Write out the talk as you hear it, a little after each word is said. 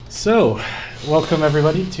So, welcome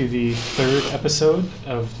everybody to the third episode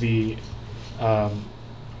of the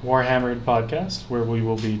Warhammered podcast, where we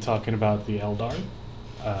will be talking about the Eldar.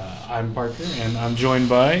 I'm Parker, and I'm joined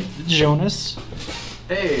by Jonas.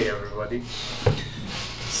 Hey everybody.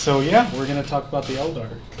 So yeah, we're going to talk about the Eldar.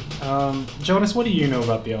 Jonas, what do you know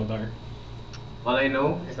about the Eldar? All I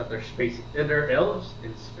know is that they're elves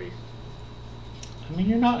in space. I mean,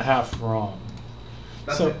 you're not half wrong.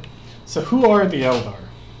 That's So, it. so who are the Eldar?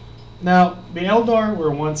 Now, the Eldar were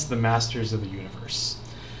once the masters of the universe.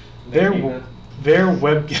 Their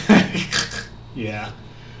web yeah.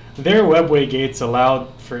 Their webway gates allowed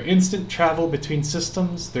for instant travel between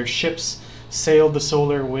systems. Their ships sailed the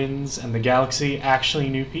solar winds, and the galaxy actually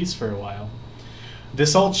knew peace for a while.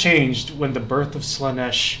 This all changed when the birth of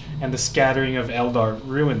Slaanesh and the scattering of Eldar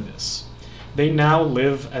ruined this. They now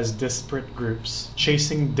live as disparate groups,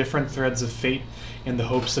 chasing different threads of fate in the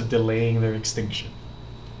hopes of delaying their extinction.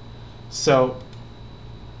 So,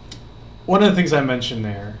 one of the things I mentioned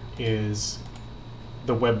there is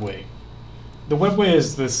the webway. The webway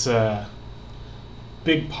is this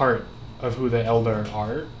big part of who the Eldar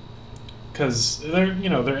are, because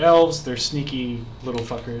they're elves. They're sneaky little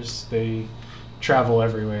fuckers. They travel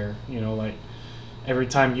everywhere. Like every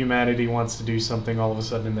time humanity wants to do something, all of a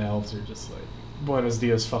sudden the elves are just like, "Buenos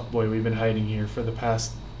dias, fuckboy. We've been hiding here for the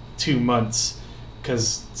past 2 months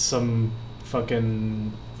because some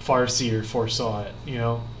fucking farseer foresaw it."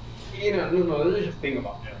 No, there's a thing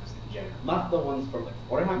about elves in general. Not the ones from like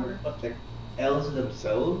Warhammer, but like elves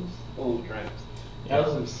themselves. Oh, Christ. Yeah.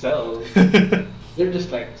 Elves themselves, they're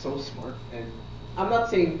just like so smart. And I'm not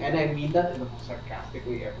saying, and I mean that in the most sarcastic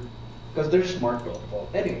way ever, because they're smart to a fault.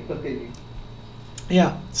 Anyway, continue.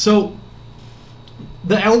 Yeah, so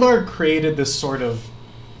the Eldar created this sort of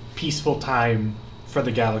peaceful time for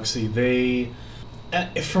the galaxy.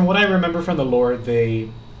 From what I remember from the lore, they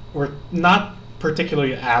were not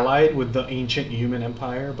particularly allied with the ancient human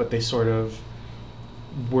empire, but they sort of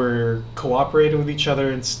were cooperated with each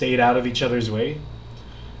other and stayed out of each other's way.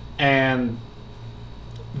 And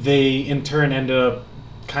they, in turn, ended up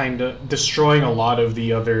kind of destroying a lot of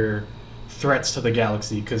the other threats to the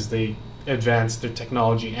galaxy because they advanced their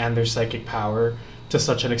technology and their psychic power to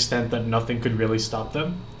such an extent that nothing could really stop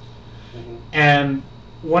them. Mm-hmm. And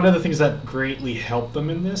one of the things that greatly helped them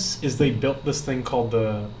in this is they built this thing called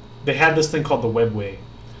they had this thing called the webway.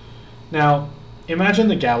 Now, imagine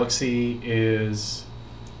the galaxy is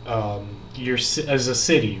as a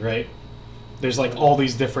city, right? There's like all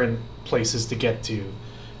these different places to get to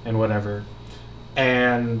and whatever.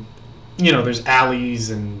 And there's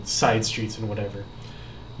alleys and side streets and whatever.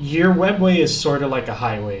 Your webway is sort of like a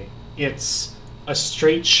highway. It's a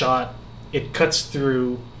straight shot. It cuts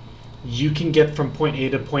through. You can get from point A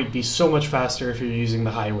to point B so much faster if you're using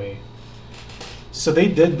the highway. So they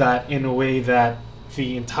did that in a way that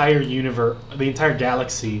the entire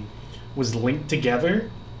galaxy was linked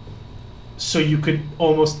together, so you could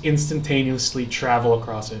almost instantaneously travel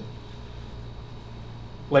across it.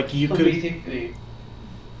 Like you So could. basically,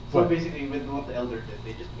 What? with what the Elder did,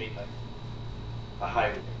 they just made like a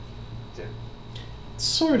highway. That's it.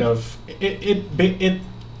 Sort of. It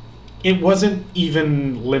wasn't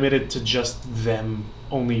even limited to just them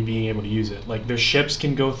only being able to use it. Like their ships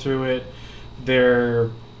can go through it.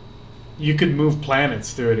 You could move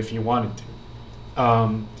planets through it if you wanted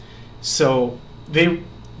to. So they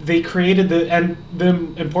created the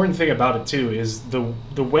important thing about it too is the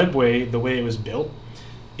webway, the way it was built,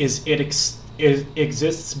 is it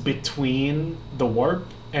exists between the warp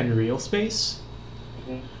and real space.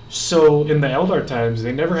 Mm-hmm. So in the Eldar times,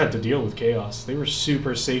 they never had to deal with chaos. They were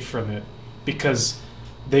super safe from it because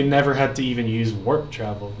they never had to even use warp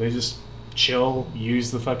travel. They just chill, use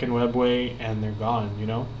the fucking webway, and they're gone,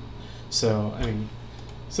 So,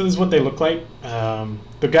 so this is what they look like.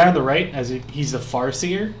 The guy on the right, he's the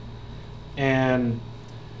farseer, and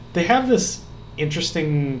they have this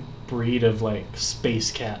interesting breed of like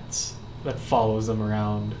space cats that follows them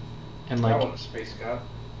around, and I like want a space cat.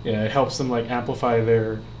 yeah, it helps them like amplify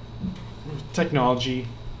their technology.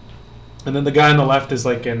 And then the guy on the left is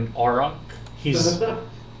like an Auroch. He's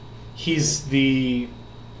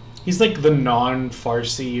like the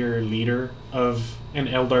non-Farseer leader of an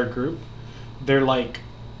Eldar group. They're like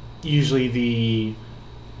usually the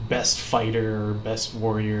best fighter or best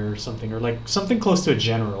warrior or something, or like something close to a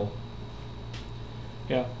general.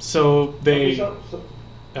 Yeah. So they.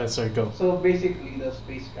 Sorry, go. So basically, the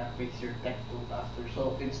space cat makes your tech go faster.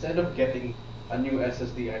 So instead of getting a new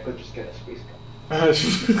SSD, I could just get a space cat.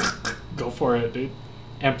 Go for it, dude.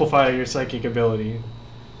 Amplify your psychic ability.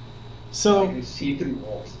 So I can see through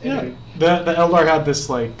walls. yeah, Anyway. the Eldar had this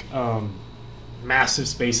like massive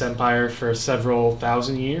space empire for several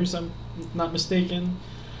thousand years. I'm not mistaken.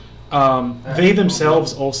 They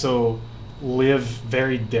themselves also live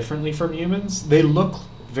very differently from humans. They look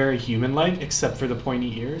very human-like, except for the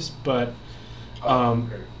pointy ears, but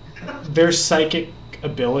their psychic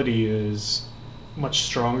ability is much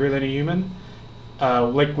stronger than a human.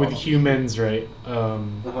 Like with humans, right?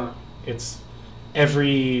 It's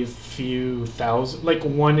every few thousand, like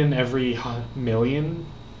one in every million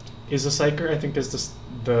is a psyker, I think is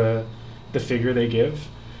the figure they give.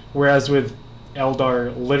 Whereas with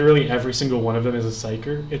Eldar, literally every single one of them is a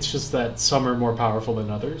psyker. It's just that some are more powerful than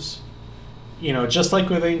others. You know, just like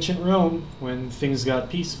with ancient Rome, when things got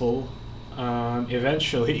peaceful,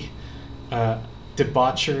 eventually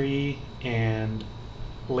debauchery and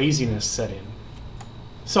laziness set in.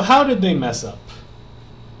 So how did they mess up?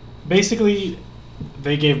 Basically,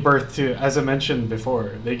 they gave birth to, as I mentioned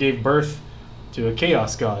before, they gave birth to a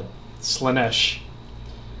chaos god, Slanesh.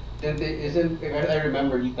 I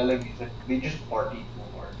remember you telling me that they just partied so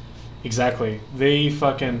hard. Exactly. They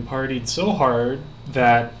fucking partied so hard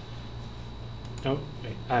that... Oh,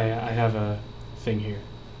 wait, I have a thing here.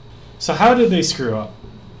 So how did they screw up?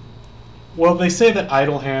 Well, they say that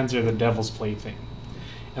idle hands are the devil's plaything.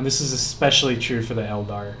 And this is especially true for the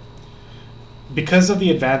Eldar. Because of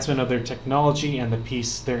the advancement of their technology and the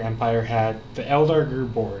peace their empire had, the Eldar grew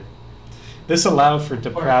bored. This allowed for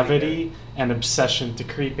depravity and obsession to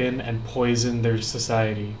creep in and poison their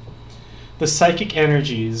society. The psychic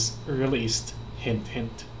energies released, hint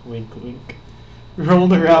hint, wink wink,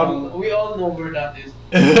 rolled around... We all know where that is.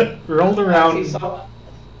 rolled around...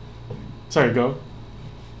 Sorry, go.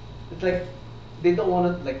 It's like, they don't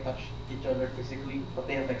want to like touch each other physically, but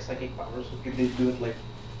they have like psychic powers, so can they do it like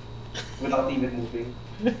without even moving?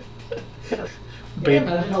 Can you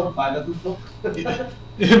imagine how bad that would look?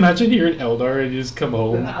 Imagine you're an Eldar and you just come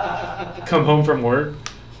home from work,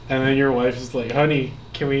 and then your wife is like, "Honey,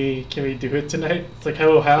 can we do it tonight?" It's like,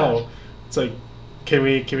 how? It's like, can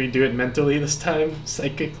we do it mentally this time,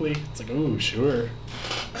 psychically? It's like, ooh, sure.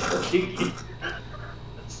 That's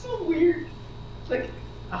so weird. It's like,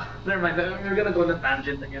 never mind. We're gonna go on a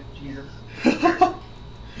tangent again. Jesus.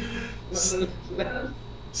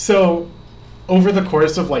 So, over the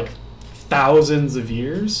course of like thousands of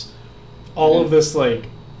years, all of this like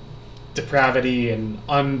depravity and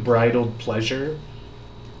unbridled pleasure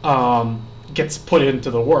gets put into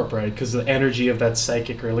the warp, right? Because the energy of that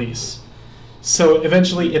psychic release. So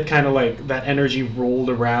eventually it kind of like, that energy rolled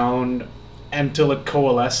around until it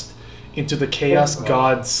coalesced into the chaos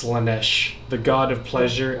god Slanesh, the god of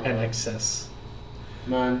pleasure and excess.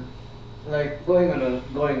 Man, like going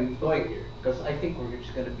here, because I think we're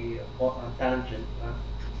just gonna be on tangent.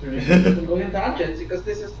 We're just going on tangents because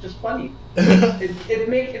this is just funny.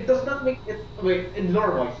 It does not make it. Wait, in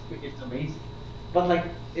lore wise, it's amazing, but like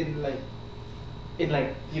in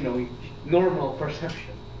you know, normal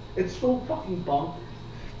perception, it's so fucking bonkers.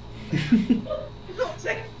 It's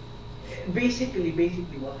like basically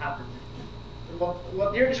what happened.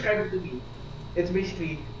 What you're describing to me, it's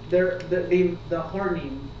basically the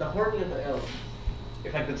horny of the elves,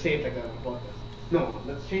 if I could say it like that on the podcast. No,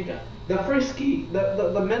 let's change that. The frisky,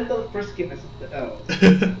 the mental friskiness of the elves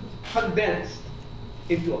condensed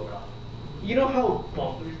into a god. You know how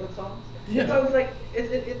bonkers that sounds? Yeah. It sounds like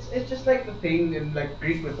it's just like the thing in like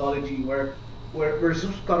Greek mythology where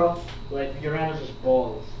Zeus cut off like Uranus's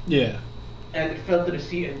balls. Yeah. And it fell to the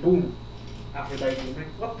sea and boom, Aphrodite. Like,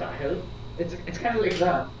 what the hell? It's kind of like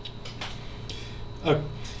that.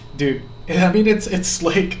 Dude, I mean it's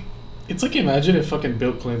like imagine if fucking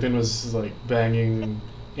Bill Clinton was like banging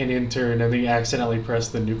an intern and then he accidentally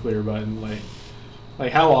pressed the nuclear button.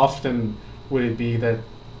 Like how often would it be that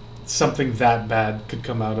something that bad could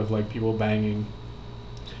come out of like people banging?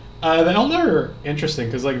 The Eldar are interesting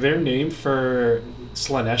because like their name for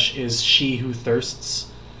Slanesh is she who thirsts.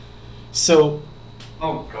 So,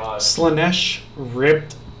 oh god, Slanesh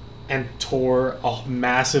ripped and tore a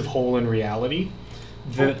massive hole in reality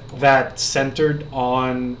that centered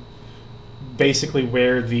on basically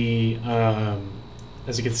where the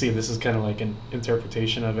as you can see, this is kind of like an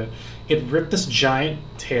interpretation of it. It ripped this giant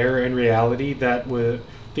tear in reality that was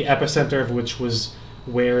the epicenter of which was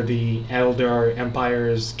where the Eldar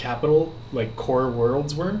Empire's capital, like core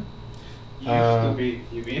worlds were. Used to be,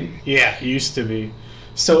 you mean? Yeah, used to be.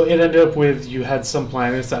 So it ended up with, you had some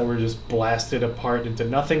planets that were just blasted apart into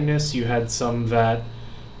nothingness. You had some that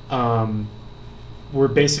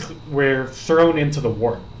were thrown into the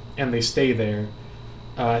warp, and they stay there.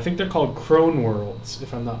 I think they're called crone worlds,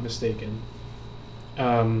 if I'm not mistaken.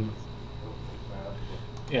 I'll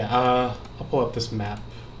pull up this map.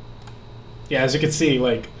 Yeah, as you can see,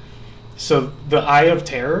 like, So the Eye of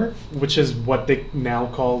Terror, which is what they now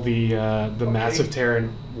call the Massive Terror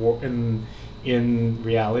in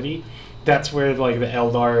reality, that's where like the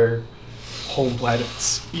Eldar home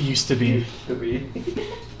planets used to be.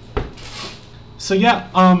 So yeah,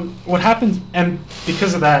 what happened, and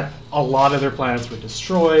because of that, a lot of their planets were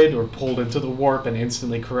destroyed or pulled into the warp and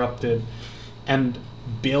instantly corrupted, and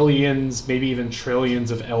billions, maybe even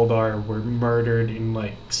trillions of Eldar were murdered in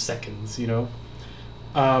like seconds, you know?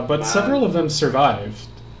 But several of them survived.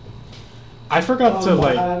 I forgot to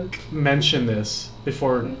like mention this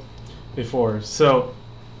before. So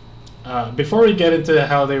before we get into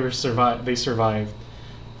how they survived,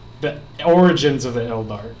 the origins of the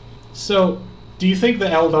Eldar. So, do you think the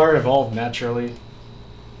Eldar evolved naturally?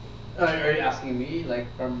 Are you asking me, like,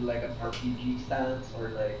 from, like, an RPG stance, or,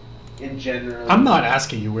 like, in general? I'm not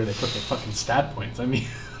asking you where they put their fucking stat points. I mean,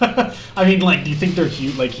 like, do you think they're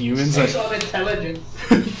like humans? Sexual intelligence.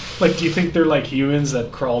 Like, do you think they're like humans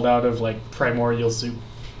that crawled out of, like, primordial soup?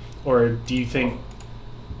 Or do you think...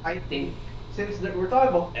 I think, since we're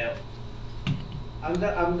talking about elves, I'm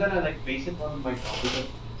gonna, like, base it on my knowledge of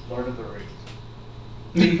Lord of the Rings.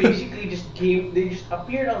 They basically they just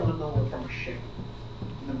appeared out of nowhere from a ship.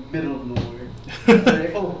 In the middle of nowhere. They're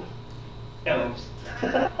like, oh, elves.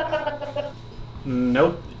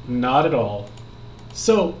 Nope, not at all.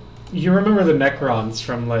 So, you remember the Necrons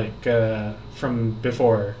from, like, from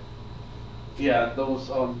before? Yeah,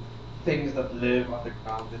 those, things that live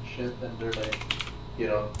underground and shit, and they're like, you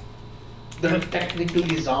know, they're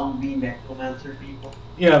technically zombie necromancer people.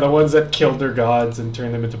 Yeah, the ones that killed their gods and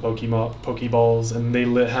turned them into Pokeballs, and they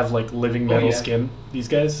have like living metal skin. These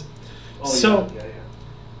guys. Yeah.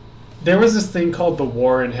 There was this thing called the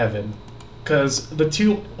War in Heaven, because the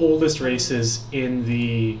two oldest races in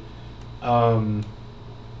the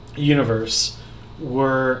universe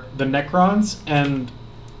were the Necrons, and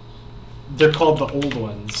they're called the Old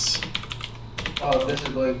Ones. Oh, this is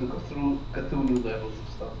going to Cthulhu levels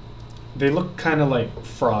of stuff. They look kind of like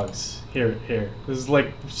frogs. Here. This is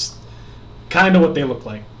like kind of what they look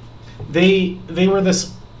like. They were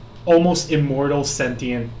this almost immortal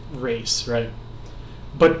sentient race, right?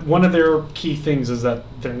 But one of their key things is that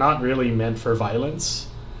they're not really meant for violence.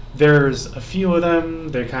 There's a few of them.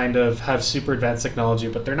 They kind of have super advanced technology,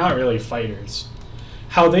 but they're not really fighters.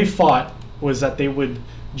 How they fought was that they would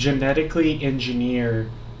genetically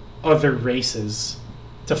engineer other races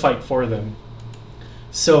to fight for them.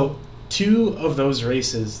 So, two of those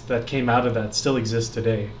races that came out of that still exist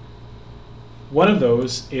today. One of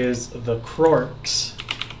those is the Krorks.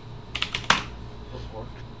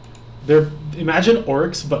 Imagine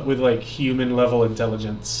orcs, but with like human level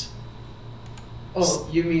intelligence. Oh,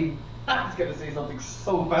 you mean I was gonna say something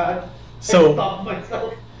so bad. So, I stopped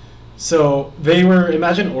myself. So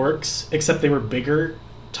imagine orcs, except they were bigger,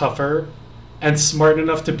 tougher, and smart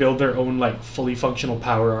enough to build their own like fully functional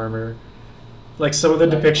power armor. Like some of the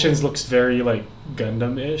depictions looks very like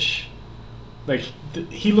Gundam-ish. Like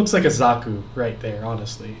he looks like a Zaku right there,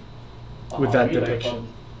 honestly, with that depiction.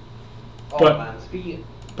 Man, speaking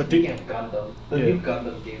of Gundam, the new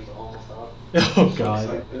Gundam game's almost out. Oh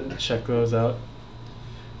god, check those out.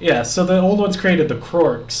 Yeah, so the old ones created the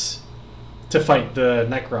Krorks to fight the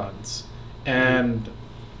Necrons, and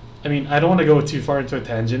I mean I don't want to go too far into a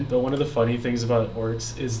tangent, but one of the funny things about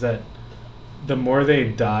orcs is that the more they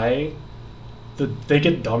die, they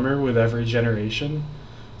get dumber with every generation.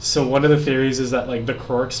 So one of the theories is that like the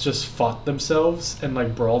Krorks just fought themselves and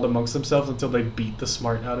like brawled amongst themselves until they beat the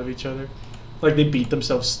smart out of each other. Like they beat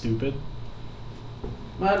themselves stupid.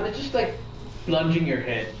 Man, it's just like plunging your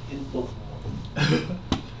head into the wall.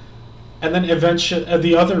 And then eventually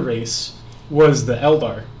the other race was the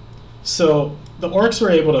Eldar. So the orcs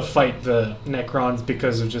were able to fight the Necrons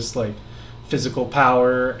because of just like physical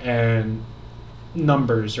power and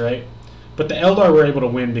numbers, right? But the Eldar were able to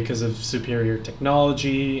win because of superior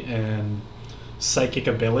technology and psychic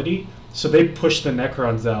ability. So they pushed the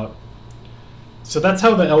Necrons out. So that's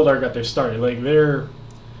how the Eldar got their start. Like they're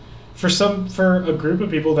for a group of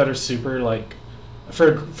people that are super like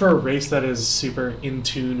for a race that is super in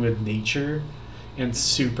tune with nature and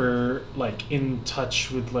super like in touch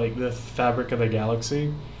with like the fabric of the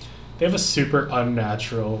galaxy, they have a super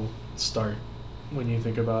unnatural start when you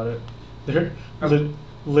think about it. They're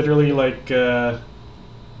literally like they're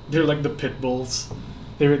like the pit bulls.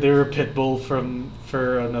 They were a pit bull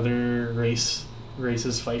for another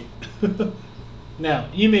race's fight. Now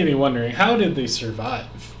you may be wondering, how did they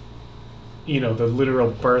survive? You know, the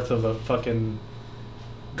literal birth of a fucking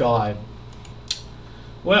god.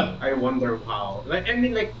 Well, I wonder how. Like, I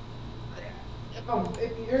mean, like,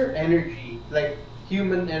 if your energy, like,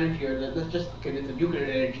 human energy, or let's just get into nuclear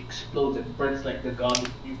energy, explodes and burns like the god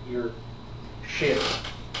of nuclear shit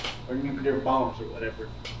or nuclear bombs or whatever,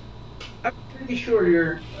 I'm pretty sure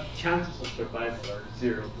your chances of survival are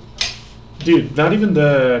 0. Dude, not even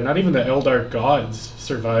the Eldar gods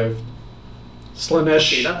survived.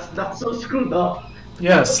 Slanesh. Okay, that's so screwed up.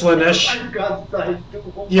 Yeah, Slanesh. Our gods died too.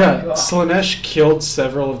 Oh my Yeah, God. Slanesh killed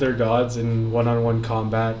several of their gods in one-on-one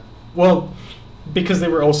combat. Well, because they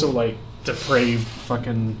were also like depraved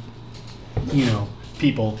fucking,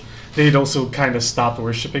 people. They'd also kind of stopped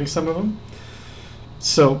worshipping some of them.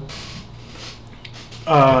 So,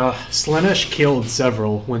 Slanesh killed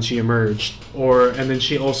several when she emerged, and then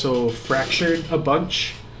she also fractured a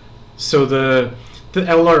bunch. So the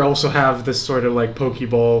Eldar also have this sort of like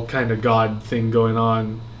Pokeball kind of god thing going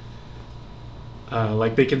on.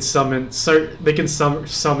 Like they can summon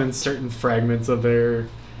certain fragments of their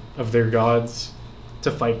gods to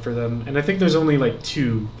fight for them, and I think there's only like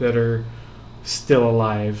 2 that are still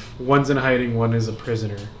alive. One's in hiding, one is a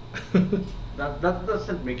prisoner. That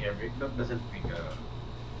doesn't make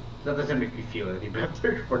me feel any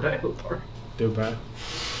better for the Eldar. Do bad.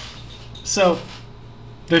 So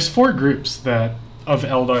there's 4 groups of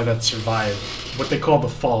Eldar that survive what they call the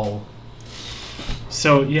Fall.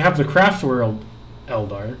 So you have the Craft World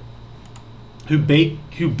Eldar, who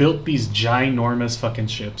built these ginormous fucking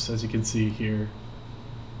ships, as you can see here.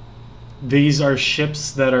 These are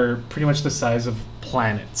ships that are pretty much the size of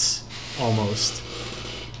planets, almost.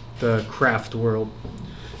 The Craft World.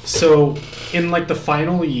 So, in like the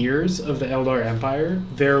final years of the Eldar Empire,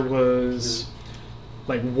 there was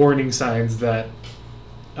like warning signs that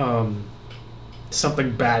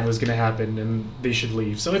something bad was going to happen and they should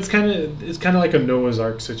leave. So it's kind of like a Noah's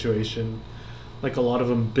Ark situation. Like a lot of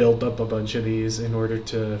them built up a bunch of these in order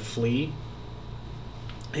to flee,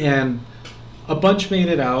 and a bunch made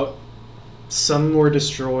it out. Some were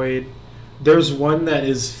destroyed. There's one that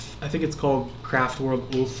is, I think it's called Craft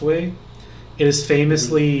World Ulthwé. It is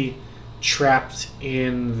famously trapped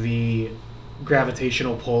in the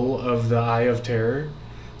gravitational pull of the Eye of Terror.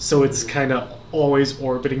 So it's kind of always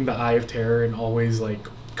orbiting the Eye of Terror and always like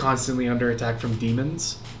constantly under attack from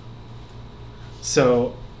demons.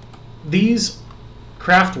 So these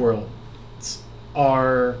Craft Worlds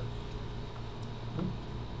are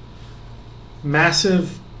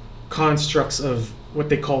massive constructs of what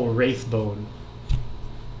they call Wraithbone,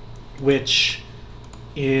 which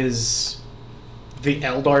is the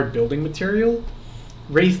Eldar building material.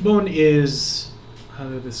 Wraithbone is, how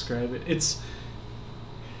to describe it?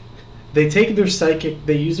 They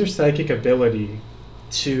use their psychic ability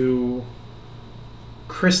to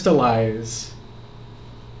crystallize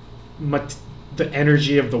the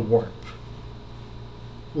energy of the warp.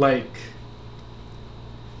 Like,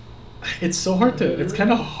 it's so hard to, it's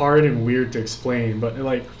kind of hard and weird to explain, but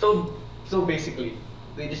like... So basically,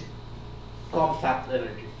 they just compact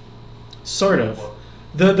energy. Sort of.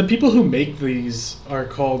 The people who make these are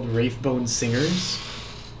called Wraithbone Singers,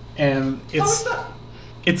 and it's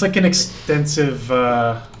like an extensive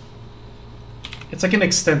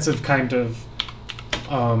kind of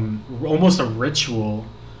almost a ritual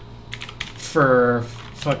for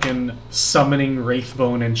fucking summoning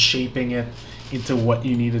Wraithbone and shaping it into what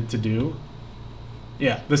you needed to do.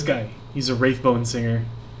 Yeah, this guy, he's a Wraithbone Singer.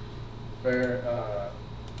 Where?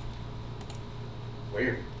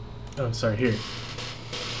 Oh, sorry, here.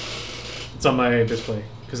 It's on my display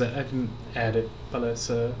because I didn't add it, but it's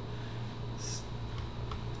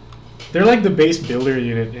they're like the base builder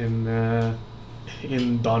unit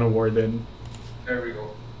in Dawn of Warden. There we go.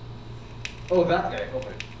 Oh, that guy.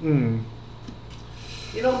 Okay. Hmm.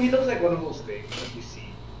 He looks like one of those things that you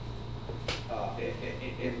see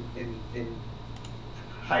in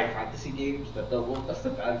high fantasy games. That's the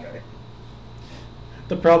bad guy.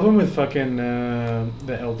 The problem with fucking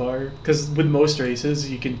the Eldar, because with most races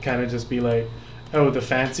you can kind of just be like, oh, the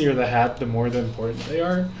fancier the hat, the more the important they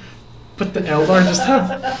are. But the Eldar just have,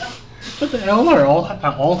 but the Eldar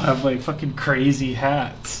all have like fucking crazy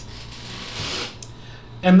hats.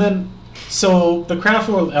 And then, so the Craft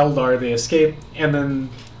World Eldar, they escape, and then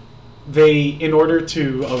they, in order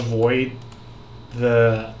to avoid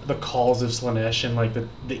the calls of Slanesh and like the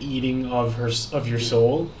eating of your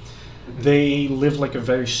soul, they live like a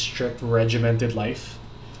very strict, regimented life.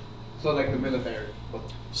 So like the military.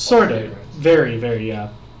 Sort of. Very, very, yeah.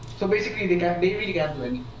 So basically, they really can't do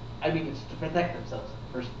any. I mean, it's to protect themselves in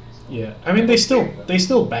the first place. Yeah, I mean they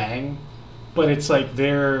still bang, but it's like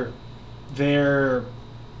their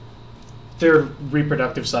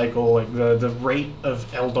reproductive cycle, like the rate of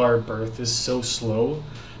Eldar birth is so slow,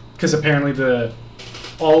 because apparently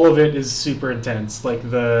all of it is super intense. Like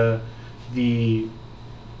the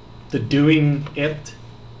the doing it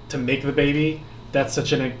to make the baby, that's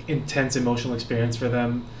such an intense emotional experience for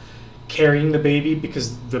them. Carrying the baby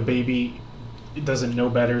because the baby doesn't know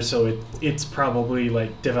better, so it's probably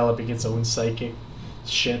like developing its own psychic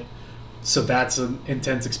shit. So that's an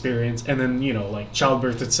intense experience. And then, like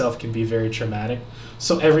childbirth itself can be very traumatic.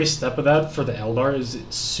 So every step of that for the Eldar is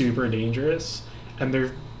super dangerous, and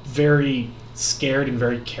they're very scared and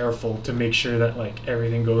very careful to make sure that like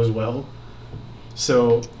everything goes well.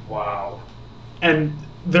 So Wow. and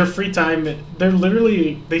their free time, they're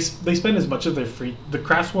literally they spend as much of their the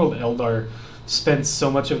Craftworld Eldar spend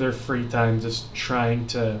so much of their free time just trying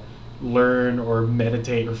to learn or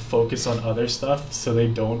meditate or focus on other stuff, so they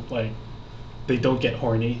don't get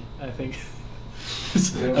horny, I think.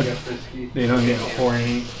 They don't get frisky. They don't get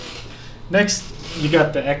horny. Next, you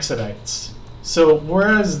got the Exodites. So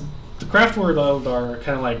whereas the Craftworld Eldar are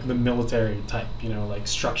kind of like the military type, like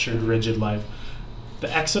structured, rigid life, the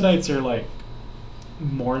Exodites are like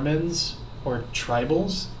Mormons or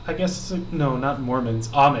tribals, I guess. It's like, no, not Mormons,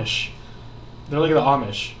 Amish. They're like the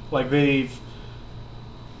Amish. Like they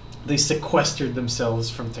sequestered themselves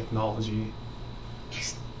from technology.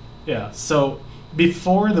 Yeah, so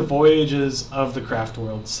before the voyages of the Craft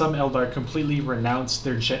World, some Eldar completely renounced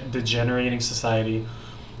their degenerating society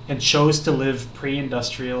and chose to live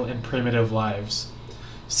pre-industrial and primitive lives.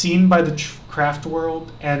 Seen by the Craft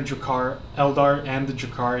World and Eldar and the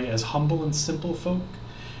Drukhari as humble and simple folk,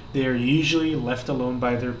 they are usually left alone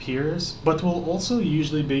by their peers, but will also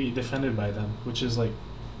usually be defended by them, which is like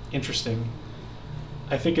interesting.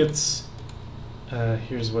 I think it's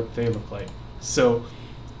here's what they look like. So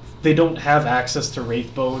they don't have access to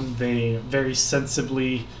Wraithbone. They very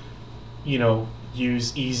sensibly,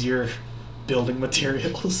 use easier building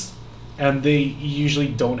materials, and they usually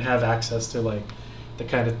don't have access to like the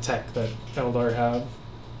kind of tech that Eldar have.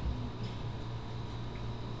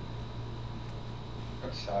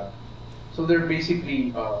 That's sad. So they're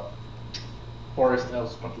basically forest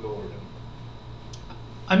elves but lower than.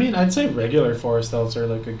 I mean, I'd say regular forest elves are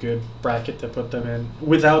like a good bracket to put them in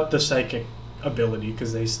without the psychic ability,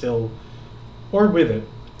 because they still, or with it,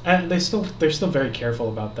 and they're still very careful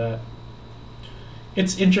about that.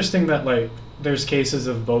 It's interesting that like there's cases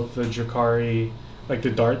of both the Drukhari, like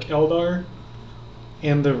the Dark Eldar,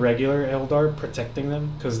 and the regular Eldar protecting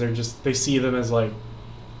them, because they see them as like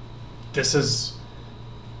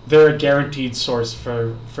they're a guaranteed source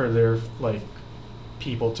for their like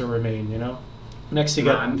people to remain. Next you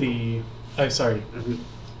got the sorry. Mm-hmm.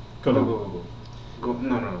 Go.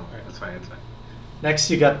 No. It's fine.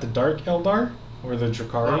 Next you got the Dark Eldar, or the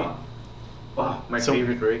Drukhari. My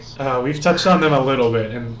favorite race. We've touched on them a little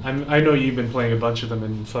bit, and I know you've been playing a bunch of them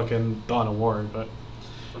in fucking Dawn of War, but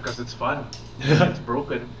Because it's fun. It's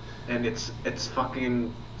broken. And it's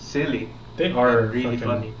fucking silly. they are really fucking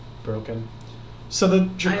funny. broken. So the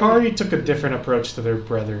Drukhari took a different approach to their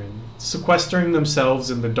brethren, sequestering themselves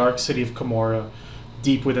in the dark city of Komorra,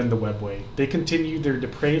 deep within the Webway. They continued their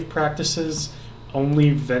depraved practices, only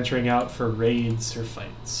venturing out for raids or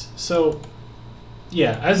fights. So,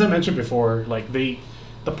 yeah, as I mentioned before, like the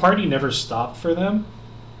party never stopped for them.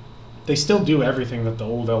 They still do everything that the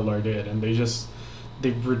old Eldar did, and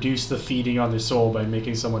they reduce the feeding on their soul by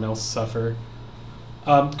making someone else suffer.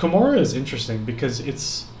 Komorra is interesting because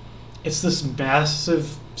it's this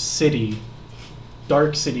massive city,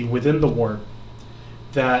 dark city within the warp,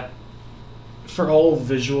 that, for all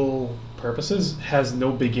visual purposes, has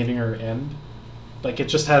no beginning or end. Like, it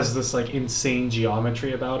just has this like insane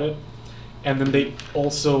geometry about it. And then they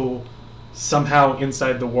also somehow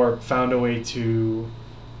inside the warp found a way to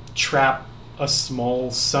trap a small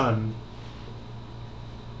sun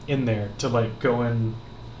in there to like go and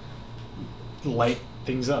light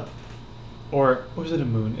things up. Or was it a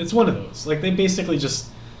moon? It's one of those. Like, they basically just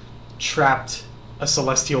trapped a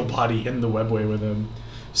celestial body in the Webway with him.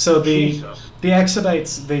 So the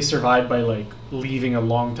Exodites, they survived by like leaving a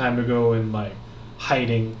long time ago and like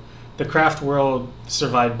hiding. The Craft World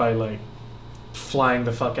survived by like flying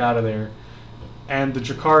the fuck out of there. And the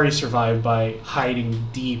Drukhari survived by hiding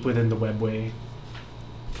deep within the Webway.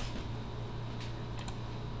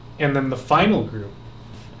 And then the final group,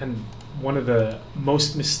 and one of the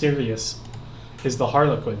most mysterious, is the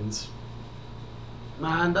Harlequins.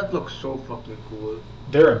 Man, that looks so fucking cool.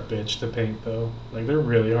 They're a bitch to paint though. Like, they're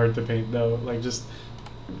really hard to paint though. Like, just...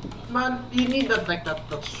 Man, you need that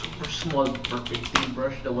super small painting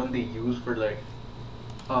brush, the one they use for like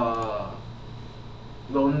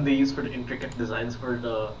the one they use for the intricate designs for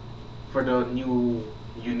the new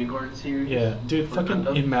Unicorn series. Yeah, dude,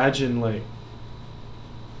 fucking imagine like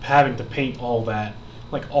having to paint all that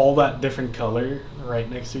different color right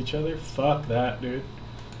next to each other. Fuck that, dude.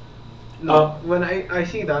 No, when I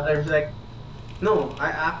see that, I was like, no, I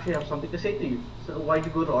actually have something to say to you. So why'd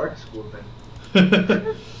you go to art school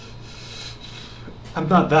then? I'm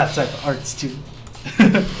not that type of art student.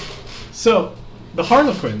 So, the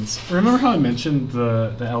Harlequins. Remember how I mentioned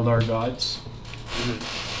the Eldar gods?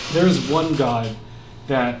 There's one god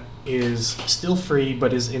that is still free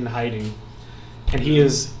but is in hiding, and he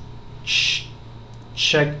is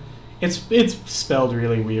It's spelled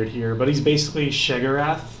really weird here, but he's basically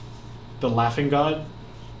Shegarath, the laughing god,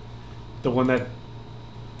 the one that.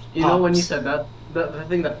 You know, when you said that, the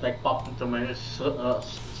thing that like popped into my head is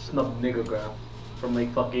snub nigograph from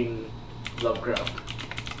like fucking Lovecraft.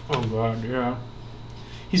 Oh god, yeah.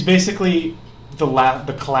 He's basically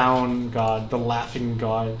the clown god, the laughing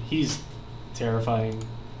god. He's terrifying,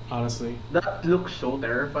 honestly. That looks so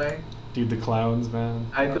terrifying. Dude, the clowns, man.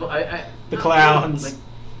 The clowns.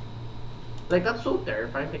 Like that's so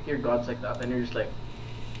terrifying. Like your gods like that, and you're just like,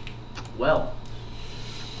 well.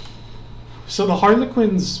 So the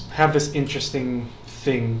Harlequins have this interesting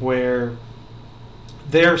thing where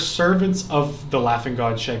they're servants of the laughing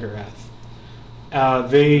god Shegarath.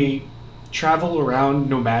 They travel around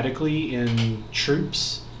nomadically in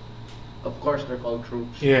troops. Of course, they're called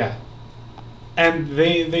troops. Yeah. And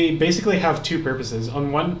they basically have two purposes.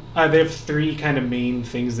 On one, they have three kind of main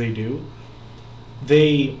things they do.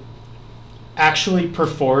 They actually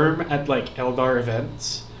perform at like Eldar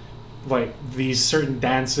events, like these certain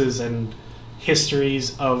dances and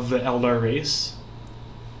histories of the Eldar race.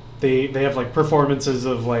 They have like performances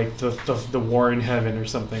of like the war in heaven or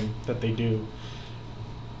something that they do.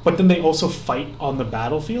 But then they also fight on the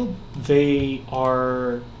battlefield. They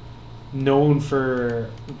are known for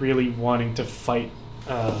really wanting to fight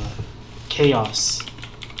chaos.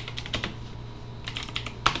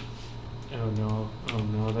 Oh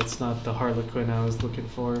no, that's not the Harlequin I was looking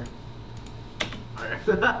for.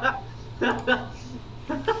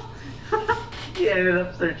 He ended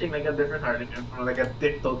up searching like a different Harlequin from like a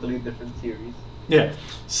totally different series. Yeah,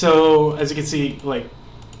 so as you can see, like,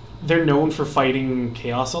 they're known for fighting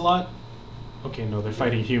chaos a lot. Okay, no, they're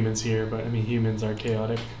fighting humans here, but I mean, humans are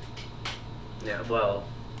chaotic. Yeah, well.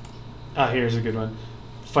 Here's a good one.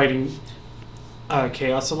 Fighting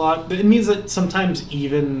chaos a lot. It means that sometimes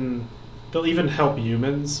they'll even help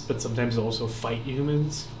humans, but sometimes they'll also fight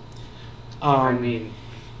humans. I mean,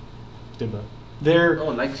 no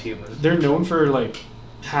one likes humans. They're known for like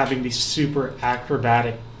having these super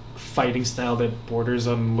acrobatic fighting style that borders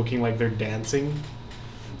on looking like they're dancing.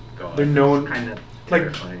 God, they're known kind of like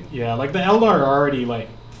terrifying. Yeah, like the Eldar are already like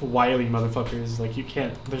wily motherfuckers. Like you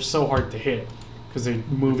can't. They're so hard to hit because they're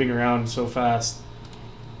moving around so fast.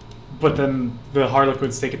 But then the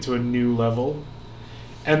Harlequins take it to a new level,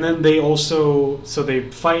 and then they also they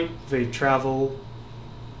fight, they travel,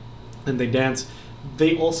 and they dance.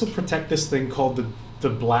 They also protect this thing called the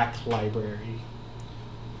Black Library.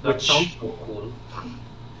 That sounds so cool.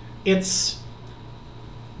 It's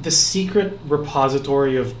the secret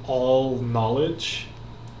repository of all knowledge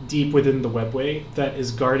deep within the webway that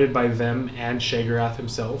is guarded by them and Shegarath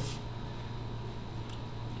himself.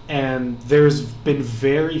 And there's been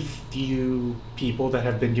very few people that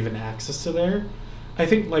have been given access to there. I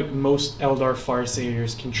think like most Eldar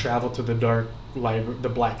Farseers can travel to the the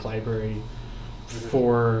Black Library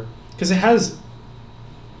because it has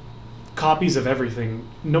copies of everything.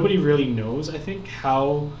 Nobody really knows, I think,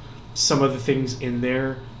 how some of the things in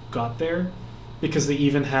there got there, because it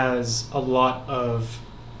even has a lot of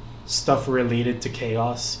stuff related to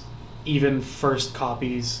chaos, even first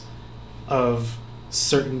copies of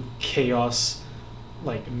certain chaos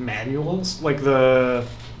like manuals, like I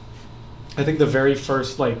think the very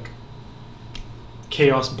first like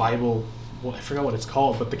Chaos Bible, well, I forgot what it's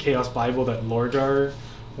called, but the Chaos Bible that Lorgar,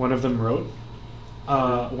 one of them, wrote,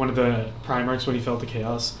 one of the Primarchs when he fell to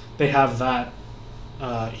chaos, they have that.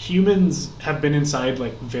 Humans have been inside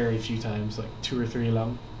like very few times, like 2 or 3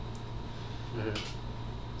 lang. Mm-hmm.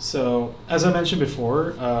 So, as I mentioned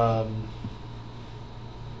before,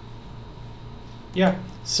 yeah,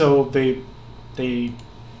 so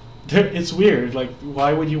it's weird. Like,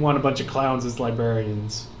 why would you want a bunch of clowns as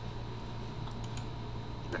librarians?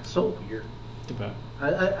 That's so weird. Too bad.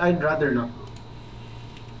 I'd rather not.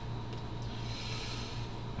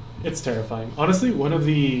 It's terrifying. Honestly, one of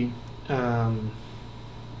the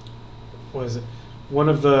one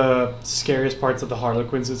of the scariest parts of the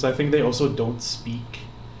Harlequins is I think they also don't speak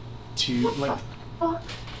to like.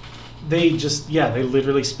 They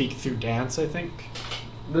literally speak through dance, I think.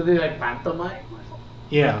 Do they like pantomime?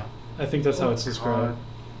 Yeah, I think that's how it's described.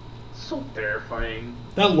 So terrifying.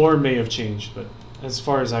 That lore may have changed, but as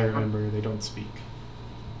far as I remember, they don't speak.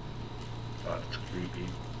 God, it's creepy.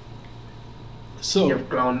 You So, have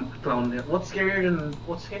clown. What's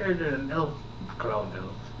scarier than an elf? Clown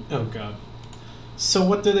elf. oh god. So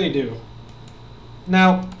what do they do?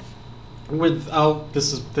 Now,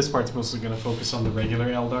 this part's mostly going to focus on the regular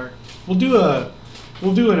Eldar. We'll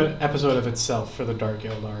do an episode of itself for the Dark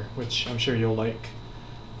Eldar, which I'm sure you'll like.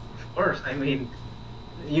 Of course, I mean,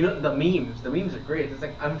 you know the memes. The memes are great. It's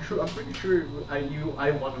like I'm pretty sure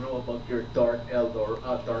I want to know about your Dark Eldar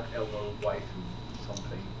wife or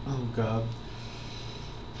something. Oh god.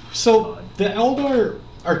 So the Eldar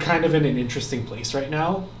are kind of in an interesting place right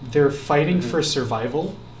now. They're fighting for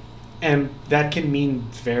survival, and that can mean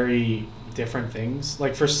very different things.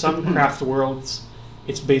 Like for some craft worlds,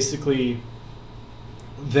 it's basically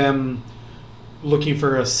them looking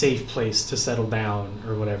for a safe place to settle down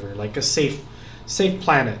or whatever, like a safe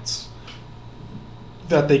planets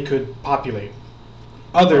that they could populate.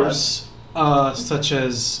 Others, such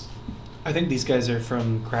as I think these guys are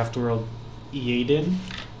from Craft World Eadin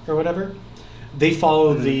or whatever. They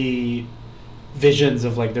follow the visions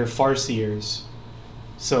of like their Farseers.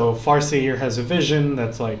 So Farseer has a vision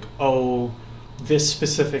that's like, oh, this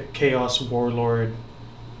specific Chaos Warlord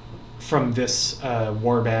from this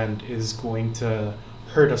warband is going to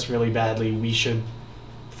hurt us really badly. We should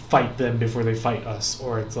fight them before they fight us.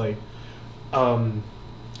 Or it's like a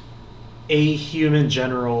human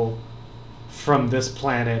general from this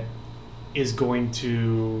planet is going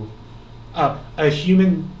to a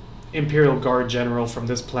human Imperial Guard general from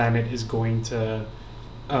this planet is going to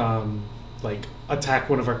like attack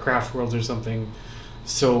one of our craft worlds or something.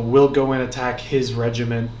 So we'll go and attack his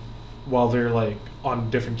regiment while they're like on a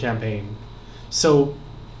different campaign. So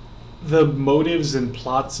the motives and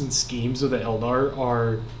plots and schemes of the Eldar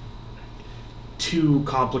are too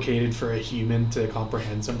complicated for a human to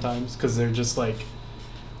comprehend sometimes, because they're just like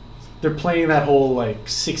they're playing that whole like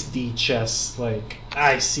 6D chess, like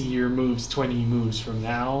I see your moves 20 moves from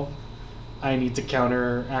now, I need to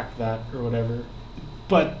counteract that or whatever.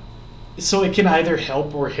 But so it can either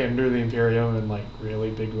help or hinder the Imperium in like really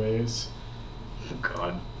big ways.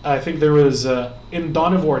 God. I think there was in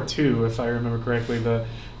Dawn of War 2, if I remember correctly,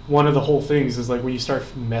 one of the whole things is like when you start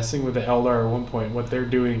messing with the Eldar at one point, what they're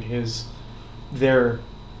doing is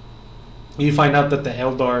you find out that the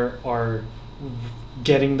Eldar are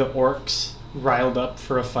getting the orcs riled up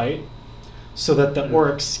for a fight so that the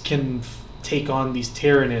orcs can take on these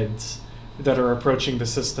Tyranids that are approaching the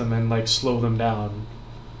system and like slow them down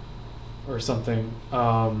or something.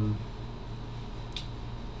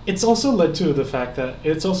 It's also led to the fact that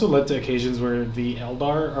it's also led to occasions where the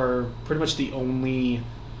Eldar are pretty much the only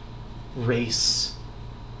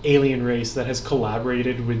alien race that has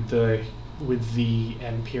collaborated with the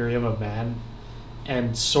Imperium of Man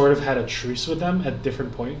and sort of had a truce with them at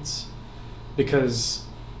different points. Because,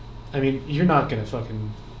 I mean, you're not gonna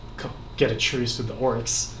fucking get a truce with the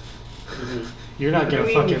orcs. You're not gonna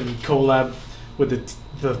fucking collab with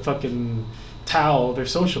the fucking Tau. They're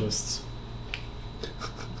socialists.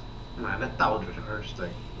 Man, that Tau are just like,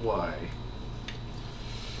 why?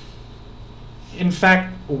 In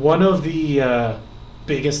fact, one of the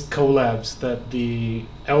biggest collabs that the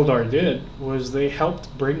Eldar did was they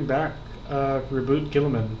helped bring back Reboot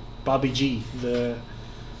Gilliman, Bobby G, the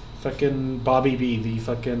fucking Bobby B, the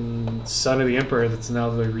fucking son of the Emperor that's now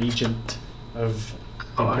the regent of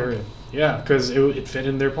the Imperium. Yeah, because it fit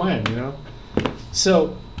in their plan, you know?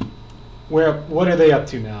 So, what are they up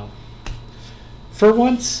to now? For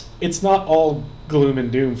once, it's not all gloom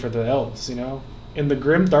and doom for the elves, you know? In the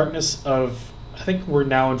grim darkness of, I think we're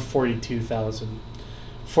now in 42,000,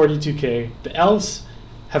 42k, the elves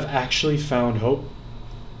have actually found hope.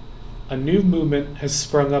 A new movement has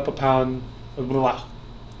sprung up upon... A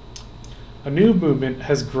new movement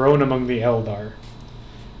has grown among the Eldar.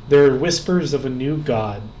 There are whispers of a new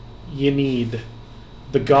god, Ynid,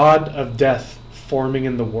 the god of death forming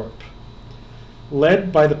in the warp.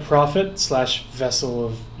 Led by the prophet/vessel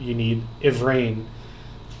of Ynid, Ivrain,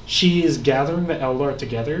 she is gathering the Eldar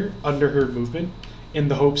together under her movement in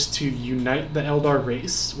the hopes to unite the Eldar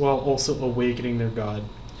race while also awakening their god.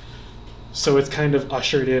 So it's kind of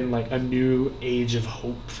ushered in like a new age of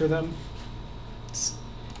hope for them.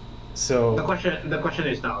 So the question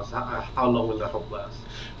is now, how long will that hope last?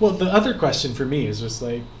 Well, the other question for me is just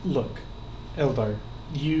like, look, Eldar,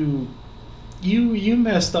 you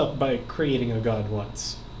messed up by creating a god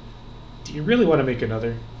once. Do you really want to make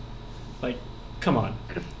another? Like, come on.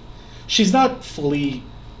 She's not fully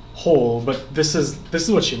whole, but this is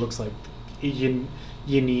what she looks like. You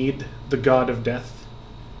need the god of death.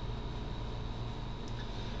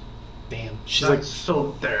 Damn, she's That's like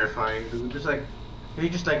so terrifying, dude. You're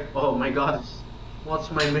just like, oh my god,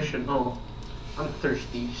 what's my mission? Oh, I'm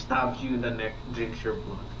thirsty, stabs you in the neck, drinks your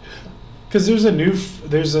blood. Because there's a new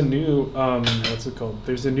what's it called?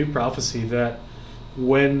 There's a new prophecy that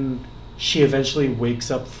when she eventually wakes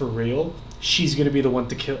up for real, she's gonna be the one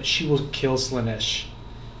to kill. She will kill Slanesh,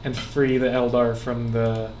 and free the Eldar from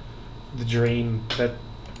the drain that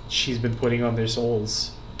she's been putting on their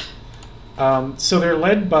souls. So they're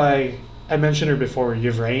led by, I mentioned her before,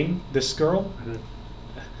 Yvraine, this girl. Mm-hmm.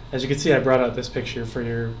 As you can see, I brought out this picture for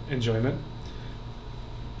your enjoyment.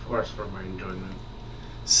 Of course, for my enjoyment.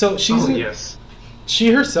 So yes.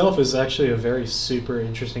 She herself is actually a very super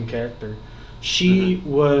interesting character. She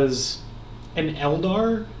was an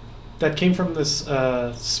Eldar that came from this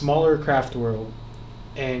smaller craft world,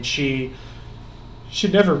 and she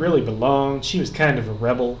never really belonged. She was kind of a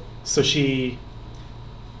rebel, so she.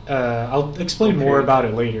 I'll explain more about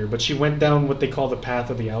it later, but she went down what they call the path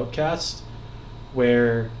of the outcast,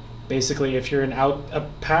 where basically if you're a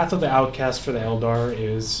path of the outcast for the Eldar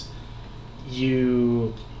is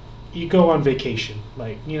you go on vacation.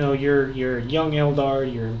 Like, you're a young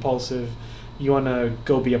Eldar, you're impulsive, you want to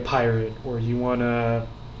go be a pirate, or you want to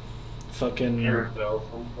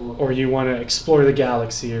or you want to explore the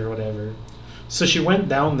galaxy or whatever. So she went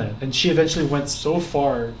down that, and she eventually went so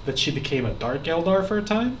far that she became a Dark Eldar for a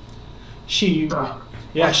time. She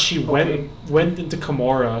went into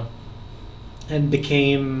Camorra and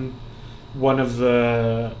became one of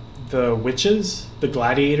the witches, the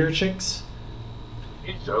gladiator chicks.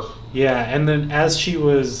 Yeah, and then as she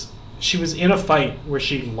was in a fight where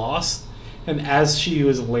she lost, and as she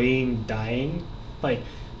was dying, like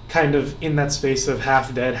kind of in that space of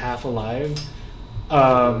half dead, half alive,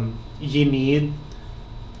 Ynid,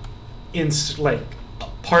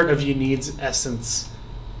 part of Ynid's essence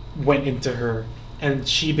went into her, and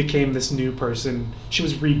she became this new person. She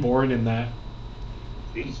was reborn in that.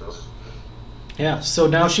 Jesus. Yeah, so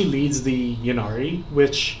now she leads the Ynnari,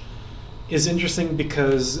 which is interesting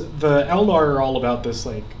because the Eldar are all about this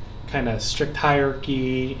kind of strict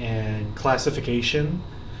hierarchy and classification,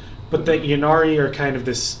 but the Ynnari are kind of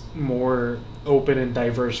this more open and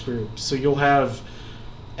diverse group. So you'll have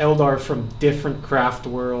Eldar from different craft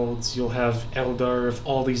worlds, you'll have Eldar of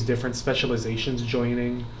all these different specializations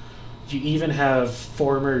joining. You even have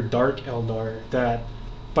former Dark Eldar that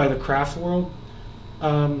by the craft world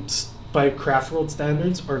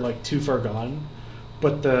standards are too far gone,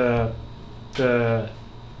 but the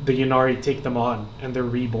Ynnari take them on and they're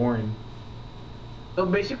reborn. So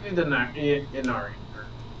basically the Ynnari are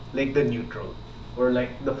like the neutral, or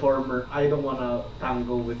like the former, I don't want to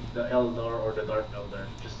tango with the Eldar or the Dark Eldar,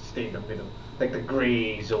 just stay in the middle, like the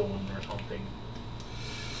gray zone or something.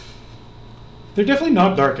 They're definitely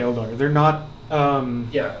not Dark Eldar. They're not.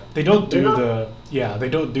 They don't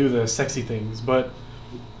do the sexy things, but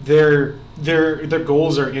their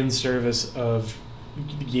goals are in service of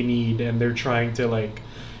Ynid, and they're trying to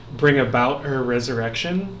bring about her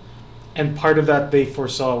resurrection. And part of that they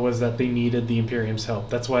foresaw was that they needed the Imperium's help.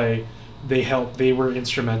 That's why they were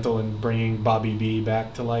instrumental in bringing Bobby B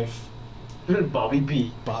back to life. Bobby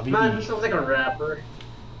B. Man, he sounds like a rapper.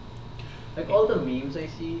 Like all the memes I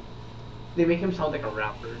see, they make him sound like a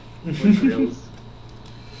rapper with grills.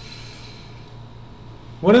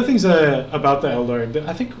 One of the things about the Eldar,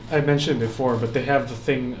 I think I mentioned it before, but they have the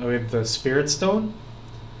thing with the Spirit Stone.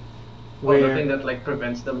 The thing that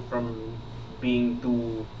prevents them from being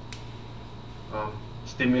too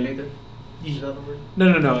stimulated. Is that the word?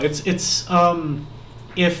 No. It's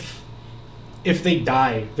if they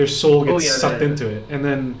die, their soul gets sucked into it, and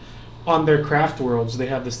then on their craft worlds they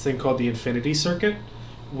have this thing called the Infinity Circuit,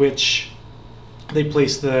 which they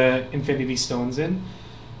place the Infinity Stones in,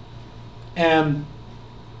 and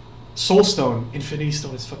Soul Stone. Infinity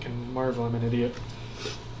Stone is fucking Marvel. I'm an idiot.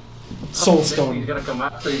 Soul Stone. He's gonna come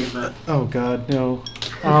after you, man. Oh God, no.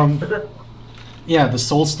 Yeah, the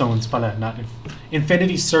Soul Stones, pala, not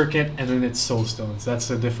Infinity Circuit, and then it's Soul Stones. That's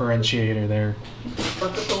the differentiator there.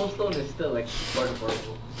 But the Soul Stone is still part of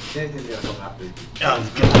Marvel. This is gonna come after you.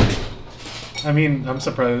 Oh God. I mean, I'm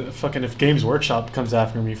surprised. Fucking if Games Workshop comes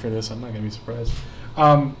after me for this, I'm not gonna be surprised.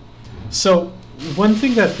 So one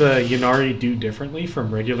thing that the Ynnari do differently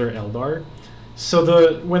from regular Eldar,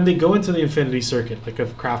 so when they go into the Infinity Circuit,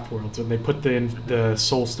 of Craft Worlds, and they put the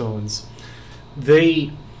Soul Stones,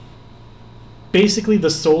 they basically the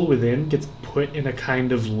soul within gets put in a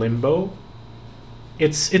kind of limbo.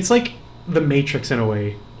 It's like the Matrix in a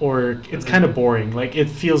way, or it's kind of boring. It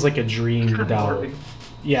feels like a dream out.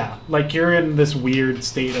 Yeah, you're in this weird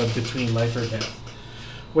state of between life or death.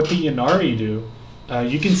 What the Ynnari do,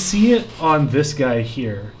 you can see it on this guy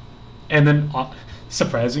here, and then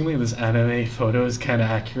surprisingly, this anime photo is kind of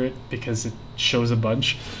accurate because it shows a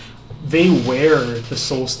bunch. they wear the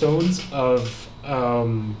soul stones of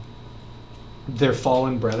their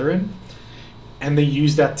fallen brethren, and they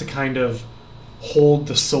use that to kind of hold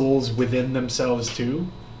the souls within themselves too.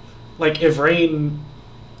 Like Ivrain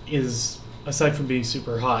is, aside from being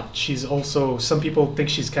super hot, she's also, some people think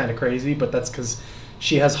she's kind of crazy, but that's because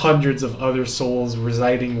she has hundreds of other souls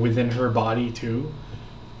residing within her body too.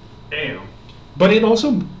 Damn. But it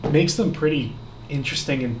also makes them pretty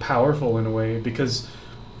interesting and powerful in a way, because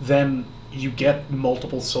then you get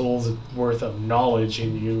multiple souls worth of knowledge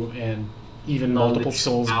in you, and even Knowledge, multiple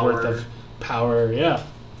souls power. worth of power. Yeah.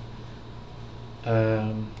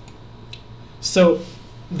 So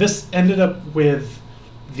this ended up with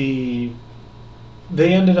they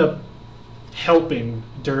ended up helping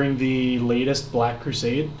during the latest Black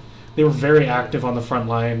Crusade. They were very active on the front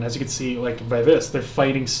line. As you can see, like by this, they're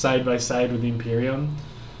fighting side by side with the Imperium.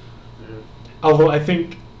 Although I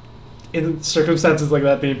think in circumstances like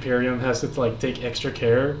that, the Imperium has to like take extra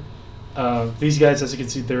care. These guys, as you can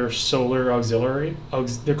see, they're solar auxiliary.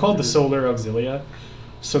 They're called the Solar Auxilia,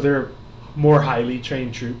 so they're more highly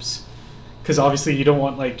trained troops. Because obviously you don't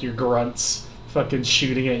want like your grunts fucking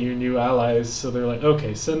shooting at your new allies. So they're like,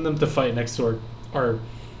 okay, send them to fight next to our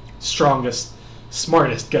strongest,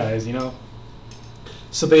 smartest guys, you know.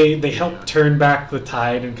 So they help turn back the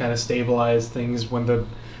tide and kind of stabilize things when the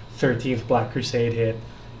 13th Black Crusade hit,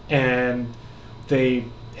 and they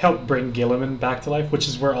helped bring Gilliman back to life, which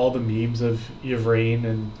is where all the memes of Yvrain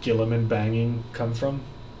and Gilliman banging come from.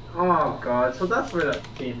 Oh god, so that's where that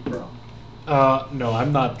came from. No,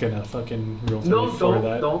 I'm not gonna fucking rule No, for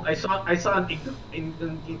that. don't. I saw I saw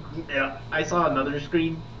another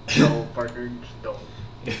screen. No, partner, just don't.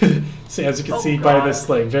 So as you can Oh, see by God. this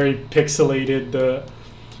like very pixelated,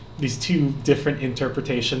 these two different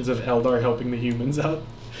interpretations of Eldar helping the humans out.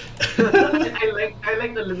 I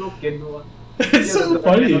like the little kid one. It's so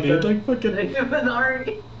funny, dude. Like fucking,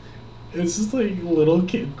 Minari. it's just like a little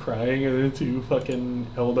kid crying and then two fucking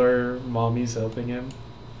Eldar mommies helping him.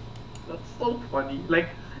 That's so funny. Like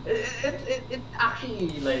it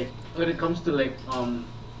actually, like, when it comes to like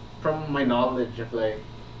from my knowledge of like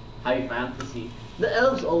high fantasy, the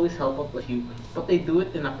elves always help out the humans, but they do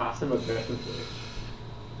it in a passive aggressive way.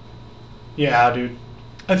 Yeah, dude.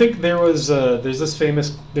 I think there was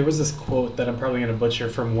this quote that I'm probably gonna butcher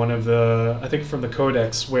from one of the, I think from the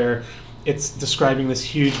Codex, where it's describing this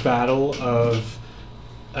huge battle of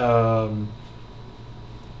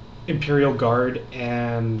Imperial Guard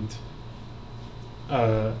and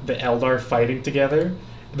the Eldar fighting together.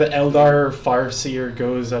 The Eldar Farseer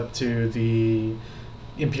goes up to the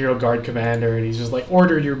Imperial Guard commander and he's just like,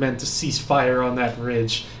 "Order your men to cease fire on that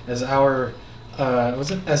ridge, as our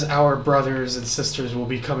as our brothers and sisters will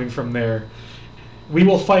be coming from there. We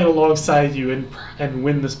will fight alongside you and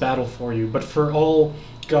win this battle for you. But for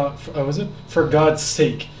for God's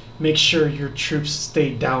sake, make sure your troops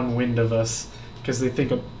stay downwind of us, because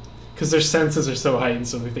their senses are so heightened,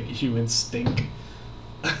 so they think humans stink."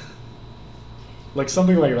 Like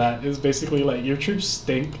something like that is basically like, your troops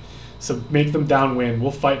stink, so make them downwind.